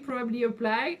you may probably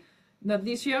apply, not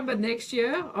this year, but next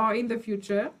year or in the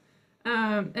future.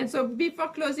 And so before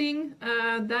closing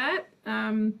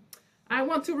I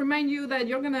want to remind you that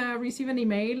you're going to receive an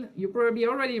email. You probably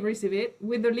already received it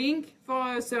with the link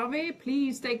for a survey.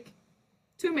 Please take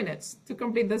 2 minutes to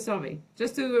complete the survey,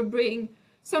 just to bring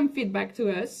some feedback to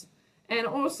us. And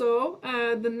also,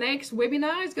 the next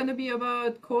webinar is going to be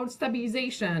about cold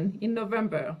stabilization in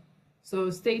November. So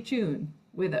stay tuned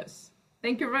with us.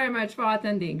 Thank you very much for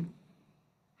attending.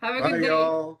 Have a good day.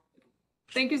 Y'all.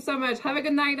 Thank you so much. Have a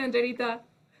good night, Angelita.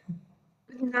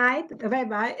 Good night.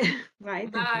 Bye-bye. Bye.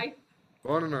 Bye.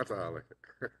 Buon Natale.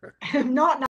 Not